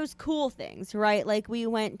day, and it was cool things, right? Like we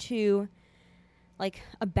went to like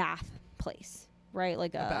a bath place, right?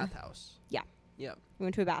 Like a bathhouse. Yeah. Yeah. We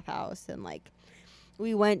went to a bathhouse, and like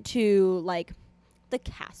we went to like the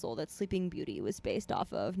castle that Sleeping Beauty was based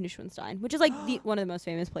off of, Neuschwanstein, which is like one of the most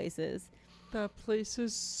famous places. That place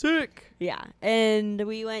is sick. Yeah, and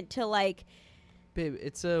we went to like... Babe,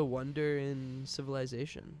 it's a wonder in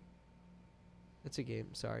civilization. It's a game,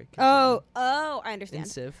 sorry. Oh, I understand. In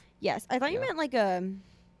Civ. Yes, I thought you meant like a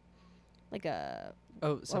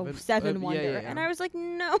seven wonder, yeah. And I was like,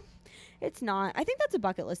 no, it's not. I think that's a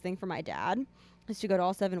bucket list thing for my dad, is to go to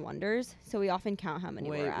all 7 wonders. So we often count how many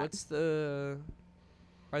we're at. What's the...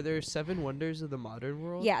 Are there 7 wonders of the modern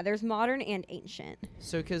world? Yeah, there's modern and ancient.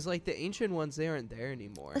 So, because like the ancient ones, they aren't there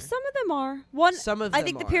anymore. Some of them are. Some of I them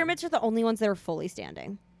think are. the pyramids are the only ones that are fully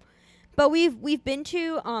standing. But we've been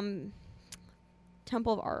to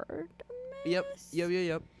Temple of Artemis.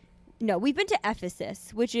 Yep. No, we've been to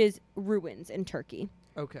Ephesus, which is ruins in Turkey.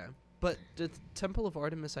 Okay. But the Temple of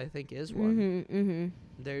Artemis, I think, is one.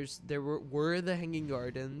 There were the Hanging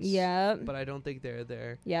Gardens. Yep. But I don't think they're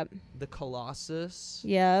there. Yep. The Colossus.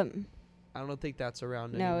 Yep. I don't think that's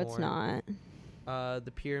around anymore. No, it's not.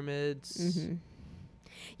 The pyramids.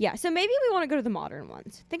 Yeah, so maybe we want to go to the modern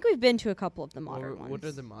ones. I think we've been to a couple of the modern ones. What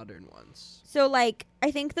are the modern ones? So, like,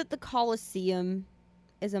 I think that the Colosseum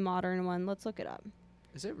is a modern one. Let's look it up.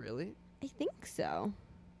 Is it really? I think so.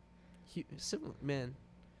 Man.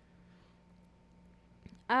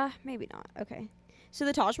 Maybe not. Okay. So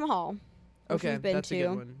the Taj Mahal. Which Okay, we've been that's to, a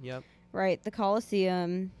good one. Yep. Right. The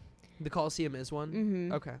Colosseum. The Colosseum is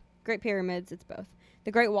one? Okay. Great Pyramids. It's both.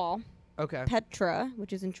 The Great Wall. Okay. Petra,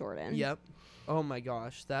 which is in Jordan. Yep. Oh my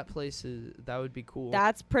gosh, that would be cool.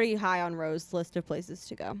 That's pretty high on Rose's list of places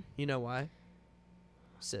to go. You know why?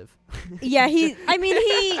 Civ. Yeah, he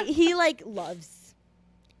like loves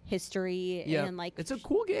history and like it's a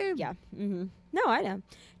cool game. Yeah. No, I know.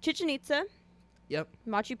 Chichen Itza. Yep.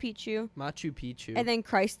 Machu Picchu. And then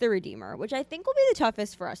Christ the Redeemer, which I think will be the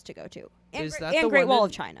toughest for us to go to. And Great Wall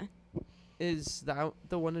of China. Is that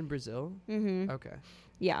the one in Brazil? Okay.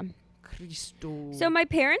 Yeah. Cristo. So my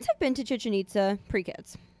parents have been to Chichen Itza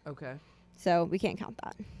pre-kids. Okay. So we can't count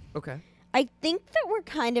that. Okay. I think that we're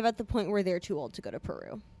kind of at the point where they're too old to go to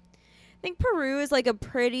Peru. I think Peru is like a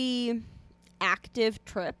pretty active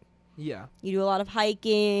trip. Yeah. You do a lot of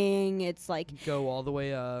hiking. It's like... Go all the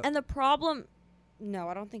way up. And the problem... No,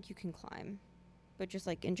 I don't think you can climb. But just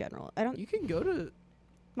like in general. You can go to...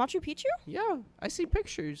 Machu Picchu? Yeah. I see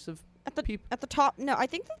pictures of at the top. No, I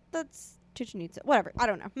think that's Chichen Itza. Whatever. I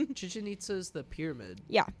don't know. Chichen Itza is the pyramid.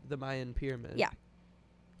 Yeah. The Mayan pyramid. Yeah.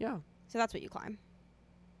 Yeah. So that's what you climb.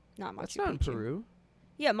 Not Machu Picchu. That's not in Peru.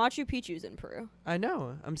 Yeah, Machu Picchu's in Peru. I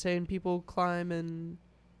know. I'm saying people climb and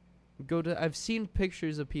go to... I've seen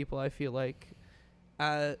pictures of people, I feel like,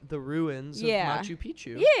 at the ruins of Machu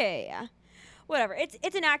Picchu. Yeah. Whatever.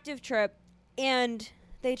 It's an active trip, and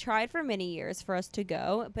they tried for many years for us to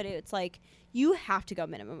go, but it's like you have to go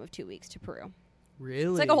minimum of 2 weeks to Peru.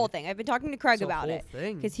 Really? It's like a whole thing. I've been talking to Craig about it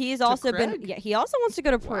because he's also been. Yeah, he also wants to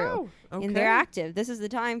go to Peru, wow. Okay. and they're active. This is the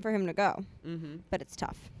time for him to go. But it's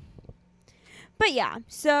tough. But yeah,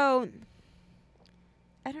 so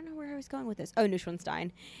I don't know where I was going with this. Oh,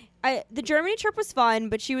 Neuschwanstein. The Germany trip was fun,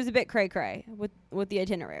 but she was a bit cray with the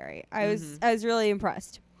itinerary. I was really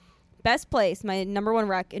impressed. Best place, my number one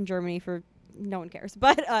rec in Germany for no one cares,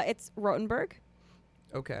 but it's Rothenburg.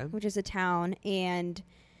 Okay. Which is a town, and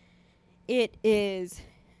it is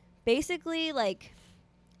basically like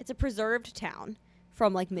it's a preserved town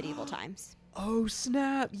from like medieval times. Oh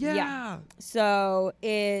snap! Yeah. So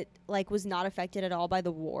it like was not affected at all by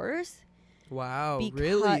the wars. Wow.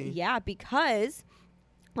 Really? Yeah, because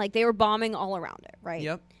like they were bombing all around it, right?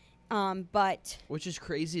 Yep. But which is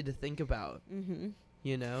crazy to think about.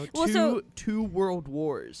 You know, well, two world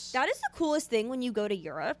wars. That is the coolest thing when you go to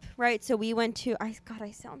Europe, right? So we went to I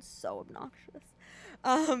sound so obnoxious.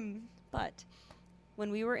 But when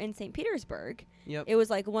we were in St. Petersburg, it was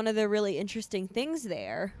like one of the really interesting things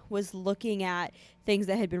there was looking at things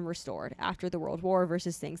that had been restored after the World War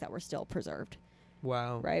versus things that were still preserved.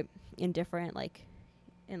 Wow. Right? In different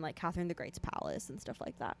in Catherine the Great's palace and stuff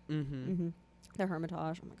like that. The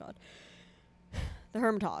Hermitage, oh my god. The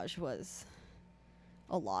Hermitage was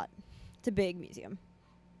a lot. It's a big museum.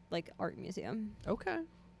 Like art museum. Okay.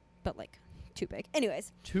 But like too big.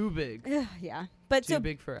 Anyways. Too big. Yeah. But too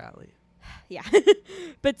big for Allie. Yeah.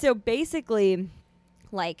 But so basically,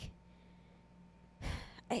 like,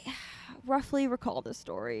 I roughly recall the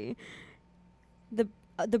story. The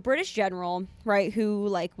British general, right, who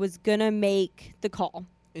like was gonna make the call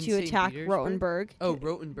to attack Rothenburg. Oh,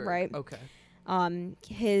 Rothenburg. Right. Okay.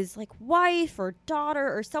 His like wife or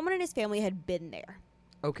daughter or someone in his family had been there.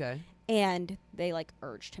 Okay. And they like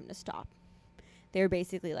urged him to stop. They were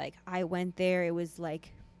basically like, I went there. It was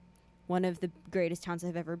like one of the greatest towns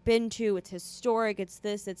I've ever been to. It's historic. It's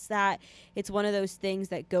this, it's that. It's one of those things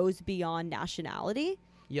that goes beyond nationality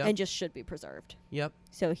and just should be preserved. Yep.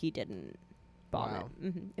 So he didn't bomb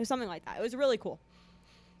it. It was something like that. It was really cool.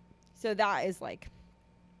 So that is like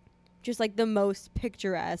just like the most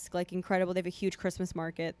picturesque, like incredible. They have a huge Christmas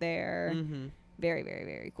market there. Very, very,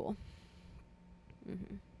 very cool.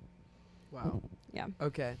 Wow. Yeah.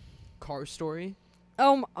 Okay. Car story?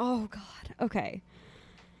 Oh God. Okay.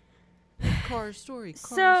 Car story.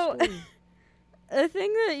 So, the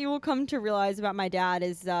thing that you will come to realize about my dad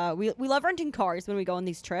is we love renting cars when we go on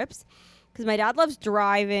these trips because my dad loves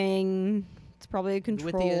driving. It's probably a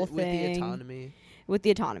control thing. With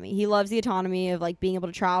the autonomy. He loves the autonomy of like being able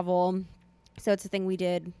to travel. So it's a thing we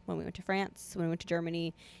did when we went to France, when we went to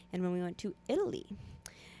Germany, and when we went to Italy.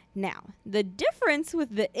 Now, the difference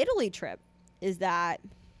with the Italy trip is that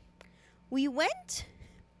we went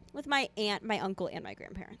with my aunt, my uncle, and my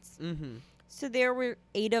grandparents. Mm-hmm. So there were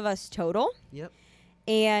 8 of us total. Yep.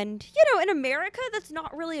 And, in America, that's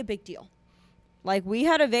not really a big deal. Like, we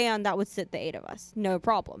had a van that would sit the 8 of us. No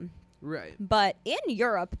problem. Right. But in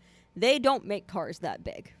Europe, they don't make cars that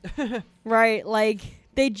big. Right? Like,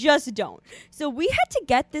 they just don't. So we had to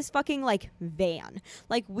get this fucking, like, van.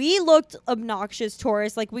 Like, we looked obnoxious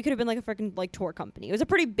tourists. Like, we could have been, like, a freaking, like, tour company. It was a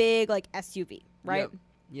pretty big, like, SUV. Right?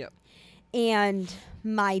 Yep. And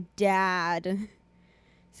my dad...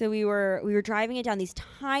 So we were driving it down these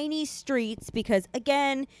tiny streets because,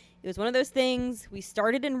 again, it was one of those things. We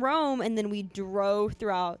started in Rome, and then we drove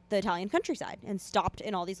throughout the Italian countryside and stopped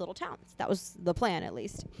in all these little towns. That was the plan, at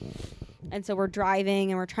least. And so we're driving,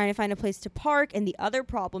 and we're trying to find a place to park. And the other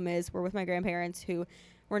problem is we're with my grandparents, who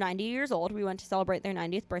were 90 years old. We went to celebrate their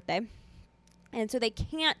 90th birthday. And so they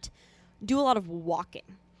can't do a lot of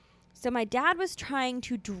walking. So my dad was trying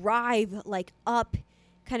to drive, like, up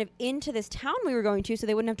kind of into this town we were going to so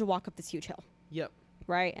they wouldn't have to walk up this huge hill. Yep.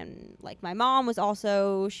 Right? And, like, my mom was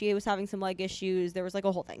also, she was having some leg issues. There was, like,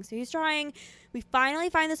 a whole thing. So he's trying. We finally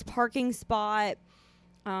find this parking spot,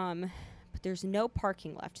 but there's no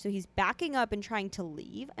parking left. So he's backing up and trying to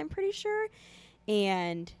leave, I'm pretty sure.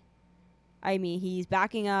 And... I mean, he's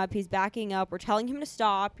backing up. We're telling him to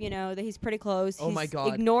stop, that he's pretty close. Oh, he's my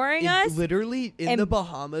God. Ignoring us. Literally, in the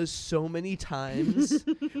Bahamas, so many times,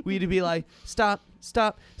 we'd be like, stop.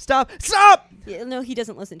 Yeah, no, he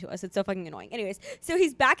doesn't listen to us. It's so fucking annoying. Anyways, so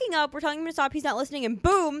he's backing up. We're telling him to stop. He's not listening. And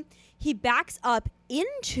boom, he backs up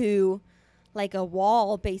into, like, a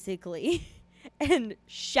wall, basically, and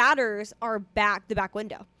shatters the back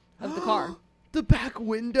window of the car. The back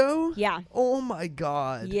window? Yeah. Oh, my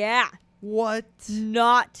God. Yeah. What?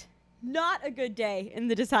 Not a good day in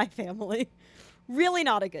the Desai family. Really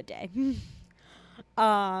not a good day.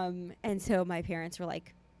 And so my parents were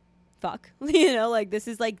like, fuck. Like, this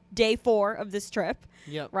is like day 4 of this trip.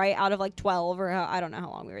 Yep. Right? Out of like 12 or I don't know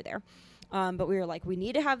how long we were there. But we were like, we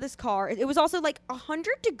need to have this car. It was also like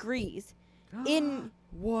 100 degrees in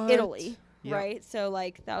Italy. Yep. Right? So,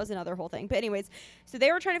 like, that was another whole thing. But anyways, so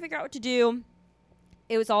they were trying to figure out what to do.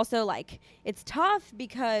 It was also, like, it's tough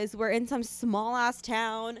because we're in some small-ass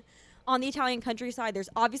town on the Italian countryside. There's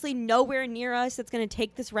obviously nowhere near us that's going to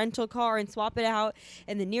take this rental car and swap it out.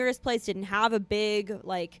 And the nearest place didn't have a big,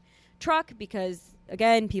 like, truck because,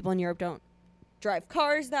 again, people in Europe don't drive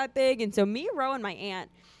cars that big. And so me, Ro, and my aunt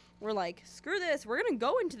were like, screw this. We're going to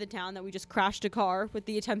go into the town that we just crashed a car with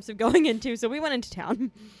the attempts of going into. So we went into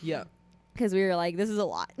town. Yeah. Because we were like, this is a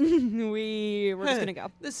lot. We're just going to go.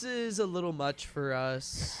 This is a little much for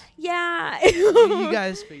us. Yeah. You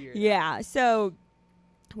guys figure it out. Yeah. So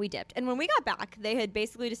we dipped. And when we got back, they had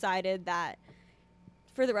basically decided that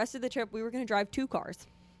for the rest of the trip, we were going to drive 2 cars.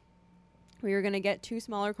 We were going to get 2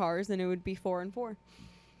 smaller cars, and it would be 4 and 4.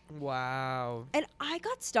 Wow. And I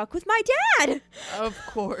got stuck with my dad. Of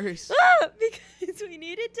course. Because we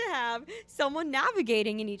needed to have someone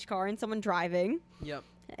navigating in each car and someone driving. Yep.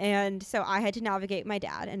 And so I had to navigate my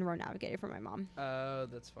dad, and Ro navigated for my mom. Oh,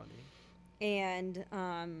 that's funny. And,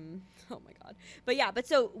 oh my God. But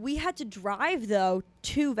so we had to drive, though,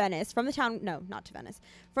 to Venice from the town. No, not to Venice.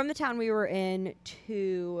 From the town we were in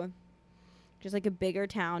to just like a bigger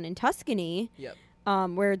town in Tuscany. Yep.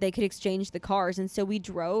 Where they could exchange the cars. And so we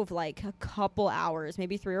drove like a couple hours,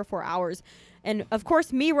 maybe 3 or 4 hours. And of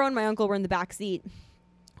course, me, Ro, and my uncle were in the back seat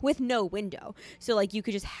with no window. So like you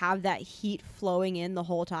could just have that heat flowing in the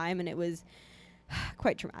whole time. And it was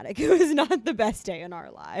quite traumatic. It was not the best day in our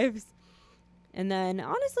lives. And then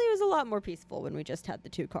honestly, it was a lot more peaceful when we just had the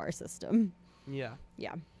 2-car system. Yeah.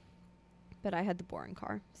 Yeah. But I had the boring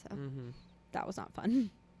car. So that was not fun.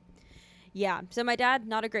 Yeah. So my dad,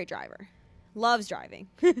 not a great driver. Loves driving.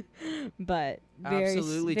 But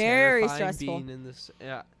absolutely very terrifying stressful. being in this.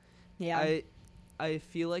 Yeah. Yeah. I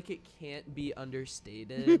feel like it can't be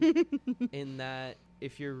understated in that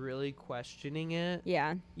if you're really questioning it,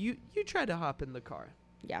 yeah, you try to hop in the car.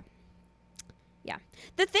 Yeah. Yeah.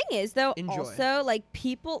 The thing is, though, Enjoy. Also, like,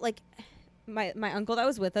 people, like, my uncle that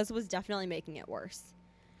was with us was definitely making it worse.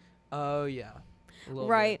 Oh, yeah.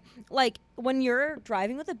 Right. Bit. Like, when you're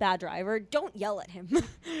driving with a bad driver, don't yell at him.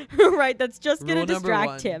 Right? That's just going to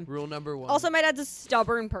distract him. Rule number 1. Also, my dad's a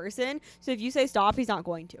stubborn person, so if you say stop, he's not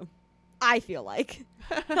going to. I feel like.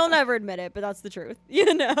 He'll never admit it, but that's the truth,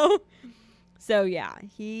 you know? So, yeah,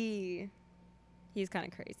 he's kind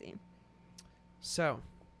of crazy. So,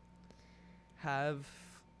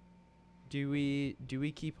 do we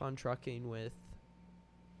keep on trucking with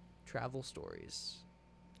travel stories?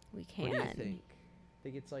 We can. What do you think? I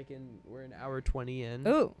think it's like we're an hour 20 in.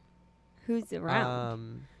 Ooh. Who's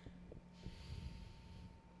around?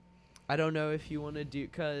 I don't know if you want to do,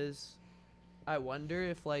 because I wonder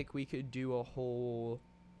if like we could do a whole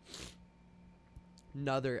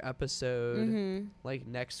another episode like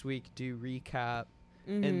next week, do recap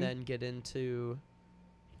and then get into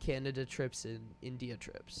Canada trips and India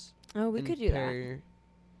trips. Oh, we could do that.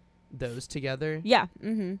 Those together. Yeah.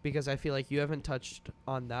 Because I feel like you haven't touched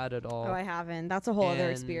on that at all. Oh, I haven't. That's a whole other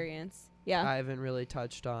experience. Yeah. I haven't really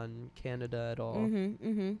touched on Canada at all.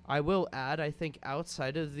 I will add, I think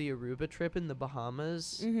outside of the Aruba trip in the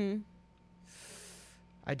Bahamas,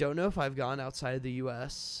 I don't know if I've gone outside of the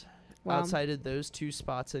U.S. Wow. Outside of those 2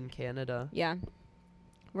 spots in Canada. Yeah.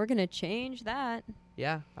 We're going to change that.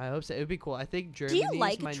 Yeah, I hope so. It would be cool. I think Germany. Do you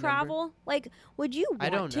like travel? Like, would you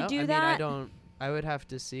want to do that? I would have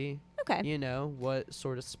to see. Okay. You know, what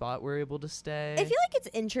sort of spot we're able to stay. I feel like it's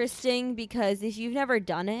interesting because if you've never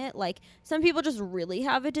done it, like, some people just really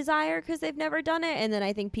have a desire because they've never done it. And then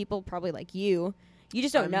I think people probably like you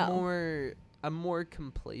just don't know. I'm more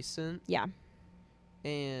complacent. Yeah.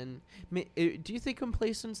 And do you think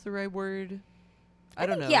complacent's the right word? I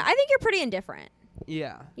don't know. Yeah, I think you're pretty indifferent.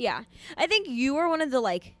 Yeah. Yeah. I think you are one of the,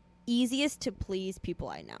 like, easiest to please people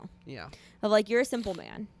I know. Yeah. Of, like, you're a simple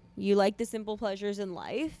man. You like the simple pleasures in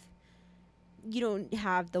life. You don't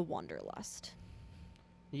have the wanderlust.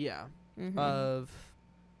 Yeah.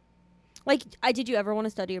 Like, did you ever want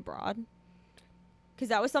to study abroad? Because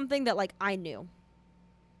that was something that, like, I knew.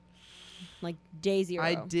 Like, day zero.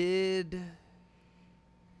 I did.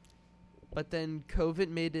 But then COVID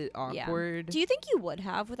made it awkward. Yeah. Do you think you would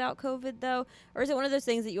have without COVID, though? Or is it one of those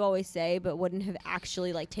things that you always say but wouldn't have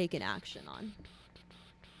actually, like, taken action on?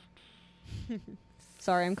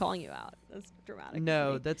 Sorry, I'm calling you out. That's dramatic.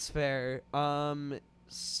 No, that's fair.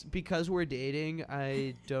 Because we're dating,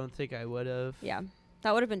 I don't think I would have. Yeah.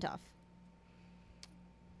 That would have been tough.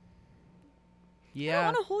 Yeah. I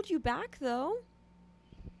don't want to hold you back, though.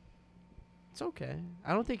 It's okay.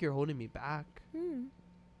 I don't think you're holding me back.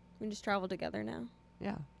 We just travel together now.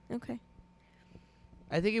 Yeah. Okay.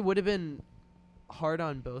 I think it would have been hard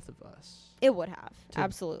on both of us. It would have.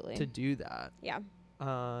 Absolutely. To do that. Yeah.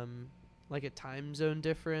 Like a time zone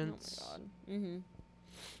difference. Oh my god.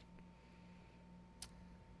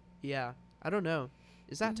 Yeah. I don't know.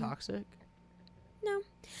 Is that toxic? No.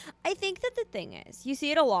 I think that the thing is, you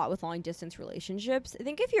see it a lot with long distance relationships. I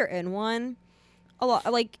think if you're in one, a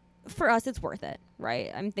lot, like, for us, it's worth it,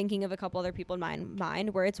 right? I'm thinking of a couple other people in my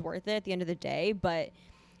mind where it's worth it at the end of the day, but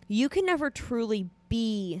you can never truly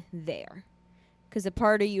be there because a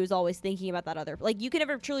part of you is always thinking about that other, like, you can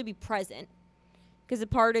never truly be present because a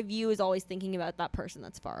part of you is always thinking about that person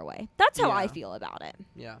that's far away. That's how I feel about it.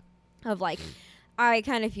 Yeah. Of, like, I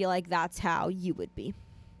kind of feel like that's how you would be.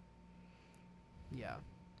 Yeah.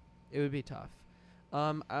 It would be tough.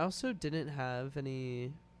 I also didn't have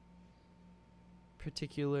any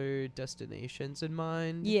particular destinations in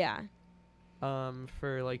mind. Yeah.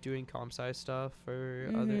 For like doing comp sci stuff or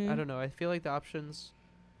other, I don't know. I feel like the options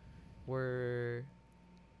were,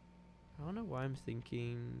 I don't know why I'm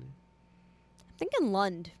thinking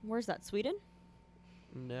Lund. Where's that? Sweden?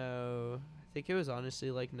 No, I think it was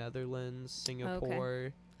honestly like Netherlands,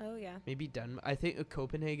 Singapore. Oh yeah. Maybe Denmark. I think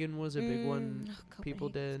Copenhagen was a big one. People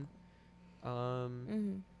did. I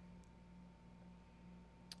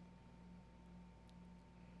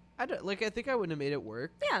think I wouldn't have made it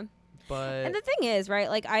work. Yeah. But and the thing is, right,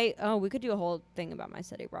 like we could do a whole thing about my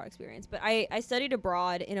study abroad experience, but I studied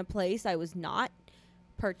abroad in a place I was not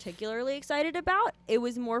particularly excited about. It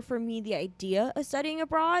was more for me the idea of studying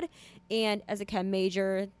abroad, and as a chem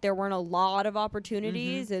major, there weren't a lot of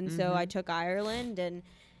opportunities, and so I took Ireland, and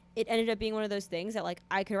it ended up being one of those things that, like,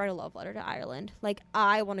 I could write a love letter to Ireland. Like,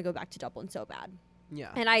 I want to go back to Dublin so bad.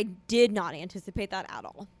 Yeah. And I did not anticipate that at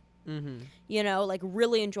all. You know, like,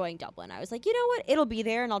 really enjoying Dublin. I was like, you know what? It'll be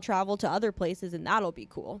there, and I'll travel to other places, and that'll be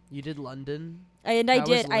cool. You did London? And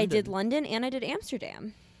I did London, and I did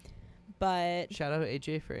Amsterdam. But shout out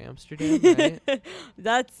AJ for Amsterdam, right?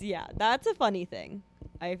 That's a funny thing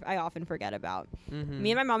I often forget about.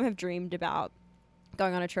 Me and my mom have dreamed about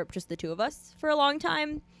going on a trip, just the two of us, for a long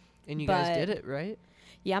time. And you guys did it, right?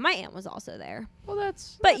 Yeah, my aunt was also there. Well,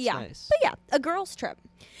 that's nice. But yeah, a girls' trip.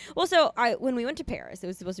 Well, so when we went to Paris, it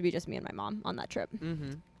was supposed to be just me and my mom on that trip.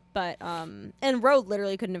 But and Ro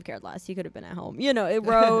literally couldn't have cared less. He could have been at home. You know,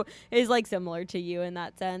 Ro is like similar to you in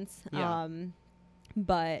that sense. Yeah.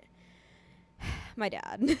 But my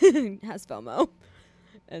dad has FOMO.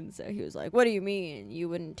 And so he was like, "What do you mean you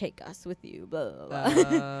wouldn't take us with you?" Blah, blah,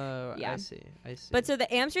 blah. Yeah. I see. But so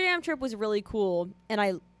the Amsterdam trip was really cool, and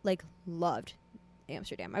I like loved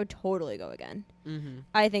Amsterdam. I would totally go again. Mm-hmm.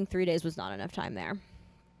 I think 3 days was not enough time there.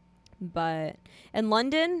 But in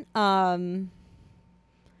London,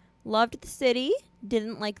 loved the city,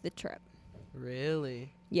 didn't like the trip.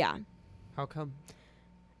 Really? Yeah. How come?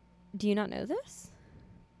 Do you not know this?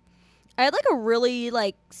 I had like a really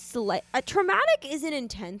like traumatic is an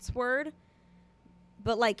intense word,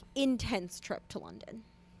 but like intense trip to London.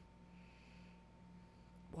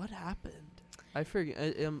 What happened? I forget.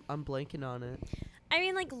 I'm blanking on it. I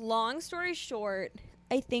mean, like, long story short,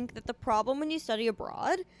 I think that the problem when you study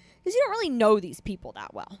abroad is you don't really know these people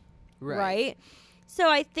that well. Right? So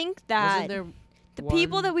I think that the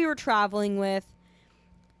people that we were traveling with,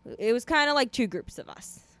 it was kind of like 2 groups of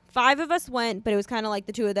us. 5 of us went, but it was kind of like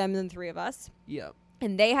the 2 of them and then 3 of us. Yep.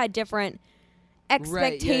 And they had different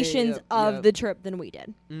expectations of the trip than we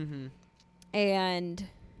did. Mm-hmm. And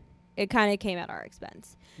it kind of came at our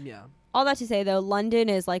expense. Yeah. All that to say, though, London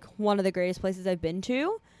is like one of the greatest places I've been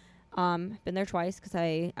to. Been there twice because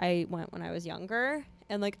I went when I was younger.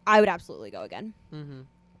 And like I would absolutely go again. Mm-hmm.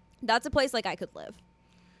 That's a place like I could live.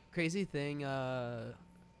 Crazy thing,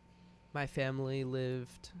 my family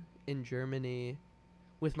lived in Germany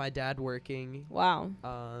with my dad working. Wow.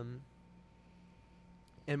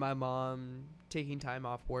 And my mom taking time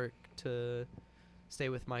off work to stay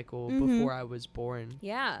with Michael Mm-hmm. before I was born.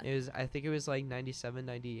 Yeah. I think it was like 97,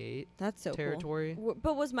 98 That's so territory. Cool.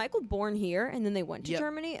 But was Michael born here and then they went to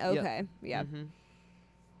Germany? Okay. Yep.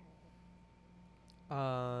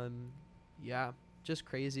 Mm-hmm. Yeah, just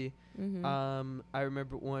crazy. Mm-hmm. I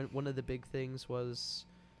remember one of the big things was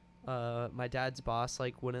my dad's boss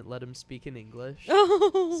like wouldn't let him speak in English.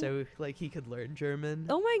 Oh. So like he could learn German.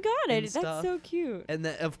 Oh my god, that's so cute. And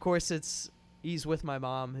then of course he's with my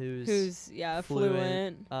mom who's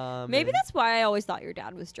fluent. Maybe that's why I always thought your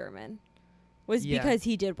dad was German. Because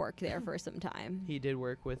he did work there for some time. He did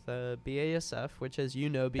work with BASF, which, as you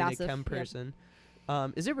know, being BASF, a chem person,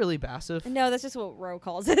 is it really BASF? No, that's just what Ro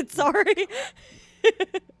calls it. Sorry.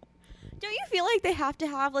 Don't you feel like they have to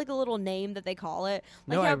have like a little name that they call it?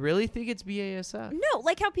 Like No, I really think it's BASF. No,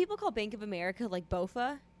 like how people call Bank of America like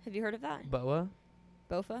BOFA. Have you heard of that? BOA?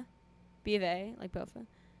 BOFA? B of A, like BOFA.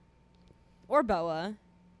 Or BOA.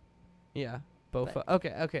 Yeah, BOFA.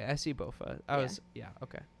 Okay, I see BOFA.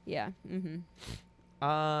 Okay. Yeah. Mm-hmm.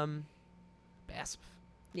 BASF.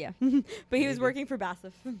 Yeah. But he was working for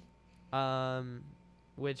BASF.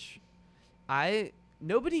 Which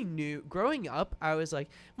nobody knew. Growing up, I was like,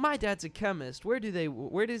 my dad's a chemist. Where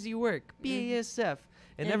does he work? BASF.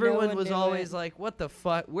 And everyone was always like, what the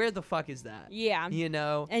fuck? Where the fuck is that? Yeah. You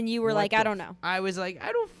know? And you were like, I don't know. I was like,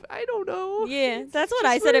 I don't know. Yeah, that's what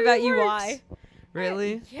I said about UI.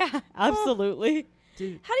 Really? Yeah, absolutely.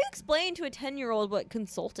 Dude. How do you explain to a 10-year-old what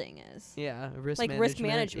consulting is? Yeah, risk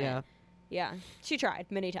management. Yeah. Yeah, she tried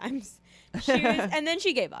many times. And then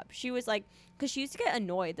she gave up. She was like, because she used to get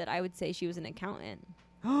annoyed that I would say she was an accountant.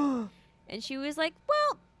 And she was like,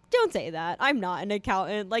 well, don't say that. I'm not an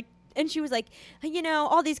accountant. Like, and she was like,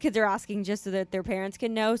 all these kids are asking just so that their parents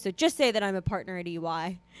can know. So just say that I'm a partner at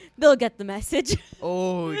EY. They'll get the message.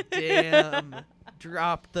 Oh, damn.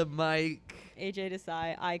 Drop the mic. AJ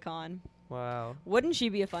Desai, icon. Wow. Wouldn't she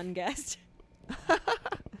be a fun guest?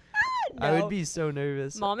 No. I would be so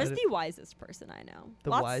nervous. Mom is the wisest person I know.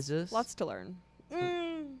 The wisest? Lots to learn. I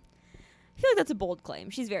feel like that's a bold claim.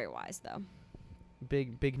 She's very wise, though.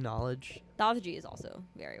 Big knowledge. Thology is also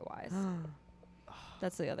very wise.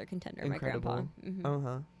 That's the other contender, Incredible. my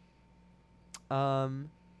grandpa. Mm-hmm.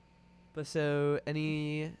 But so,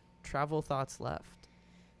 any travel thoughts left?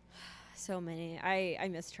 So many. I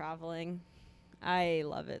miss traveling. I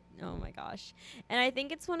love it. Oh my gosh. And I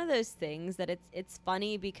think it's one of those things that it's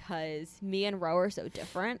funny because me and Ro are so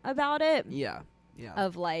different about it. Yeah.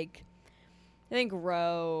 Of like, I think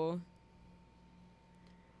Ro,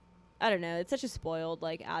 I don't know, it's such a spoiled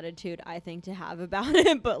like attitude I think to have about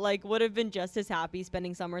it, but like would have been just as happy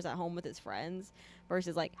spending summers at home with his friends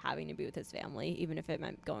versus like having to be with his family, even if it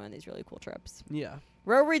meant going on these really cool trips. Yeah.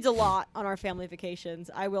 Ro reads a lot on our family vacations.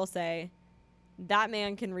 I will say that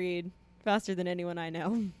man can read faster than anyone I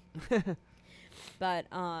know. But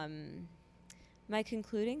my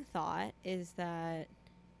concluding thought is that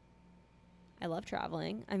I love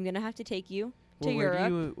traveling. I'm going to have to take you to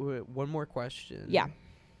Europe. One more question. Yeah.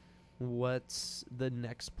 What's the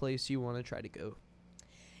next place you want to try to go?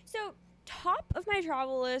 So top of my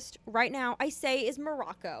travel list right now, I say, is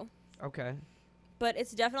Morocco. Okay. But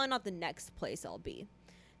it's definitely not the next place I'll be.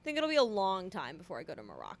 I think it'll be a long time before I go to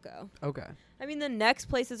Morocco. Okay. I mean, the next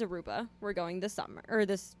place is Aruba. We're going this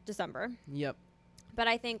December. Yep. But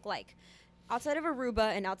I think, like, outside of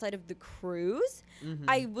Aruba and outside of the cruise,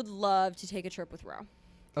 I would love to take a trip with Ro.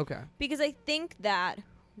 Okay. Because I think that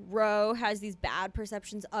Ro has these bad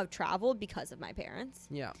perceptions of travel because of my parents.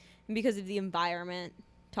 Yeah. And because of the environment,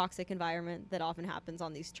 toxic environment that often happens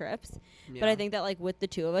on these trips. Yeah. But I think that, like, with the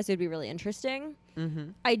two of us, it would be really interesting.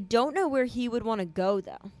 Mm-hmm. I don't know where he would want to go,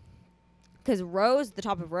 though. Because the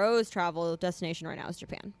top of Ro's travel destination right now is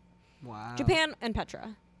Japan. Wow. Japan and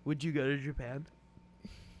Petra. Would you go to Japan?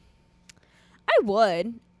 I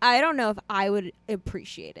would. I don't know if I would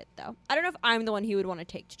appreciate it, though. I don't know if I'm the one he would want to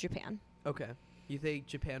take to Japan. Okay. You think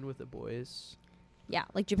Japan with the boys? Yeah,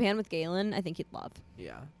 like Japan with Galen, I think he'd love.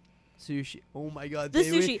 Yeah. Sushi. Oh my god. The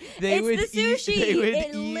sushi. It's the sushi.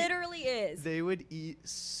 It literally is. They would eat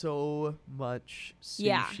so much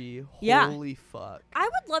sushi. Yeah. Holy fuck. I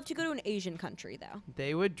would love to go to an Asian country, though.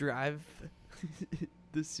 They would drive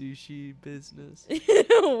the sushi business.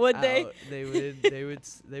 Would they? They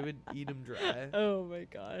would eat them dry. Oh my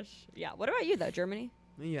gosh. Yeah. What about you, though? Germany?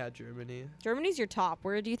 Yeah, Germany. Germany's your top.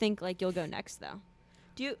 Where do you think, like, you'll go next, though?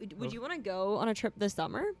 Would you want to go on a trip this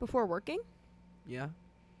summer before working? Yeah.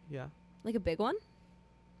 Yeah. Like a big one?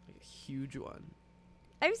 Like a huge one.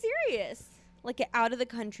 I'm serious. Like an out of the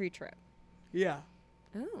country trip. Yeah.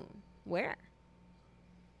 Oh, where?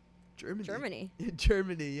 Germany.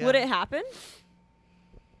 Germany, yeah. Would it happen?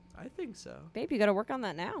 I think so. Babe, you got to work on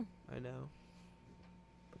that now. I know.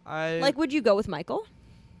 Like, would you go with Michael?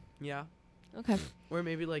 Yeah. Okay. Or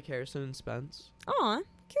maybe like Harrison and Spence. Aw,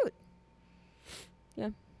 cute. Yeah.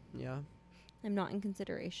 Yeah. I'm not in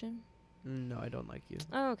consideration. No, I don't like you.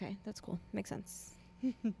 Oh, okay. That's cool. Makes sense.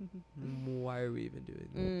 Why are we even doing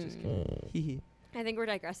that? Just kidding. I think we're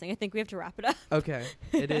digressing. I think we have to wrap it up. Okay.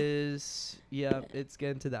 It is. Yeah, it's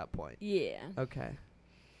getting to that point. Yeah. Okay.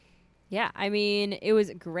 Yeah, I mean, it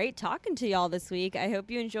was great talking to y'all this week. I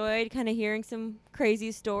hope you enjoyed kind of hearing some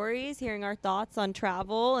crazy stories, hearing our thoughts on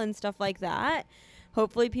travel and stuff like that.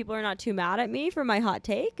 Hopefully people are not too mad at me for my hot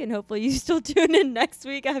take, and hopefully you still tune in next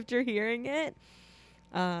week after hearing it.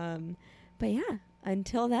 But yeah,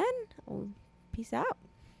 until then, peace out.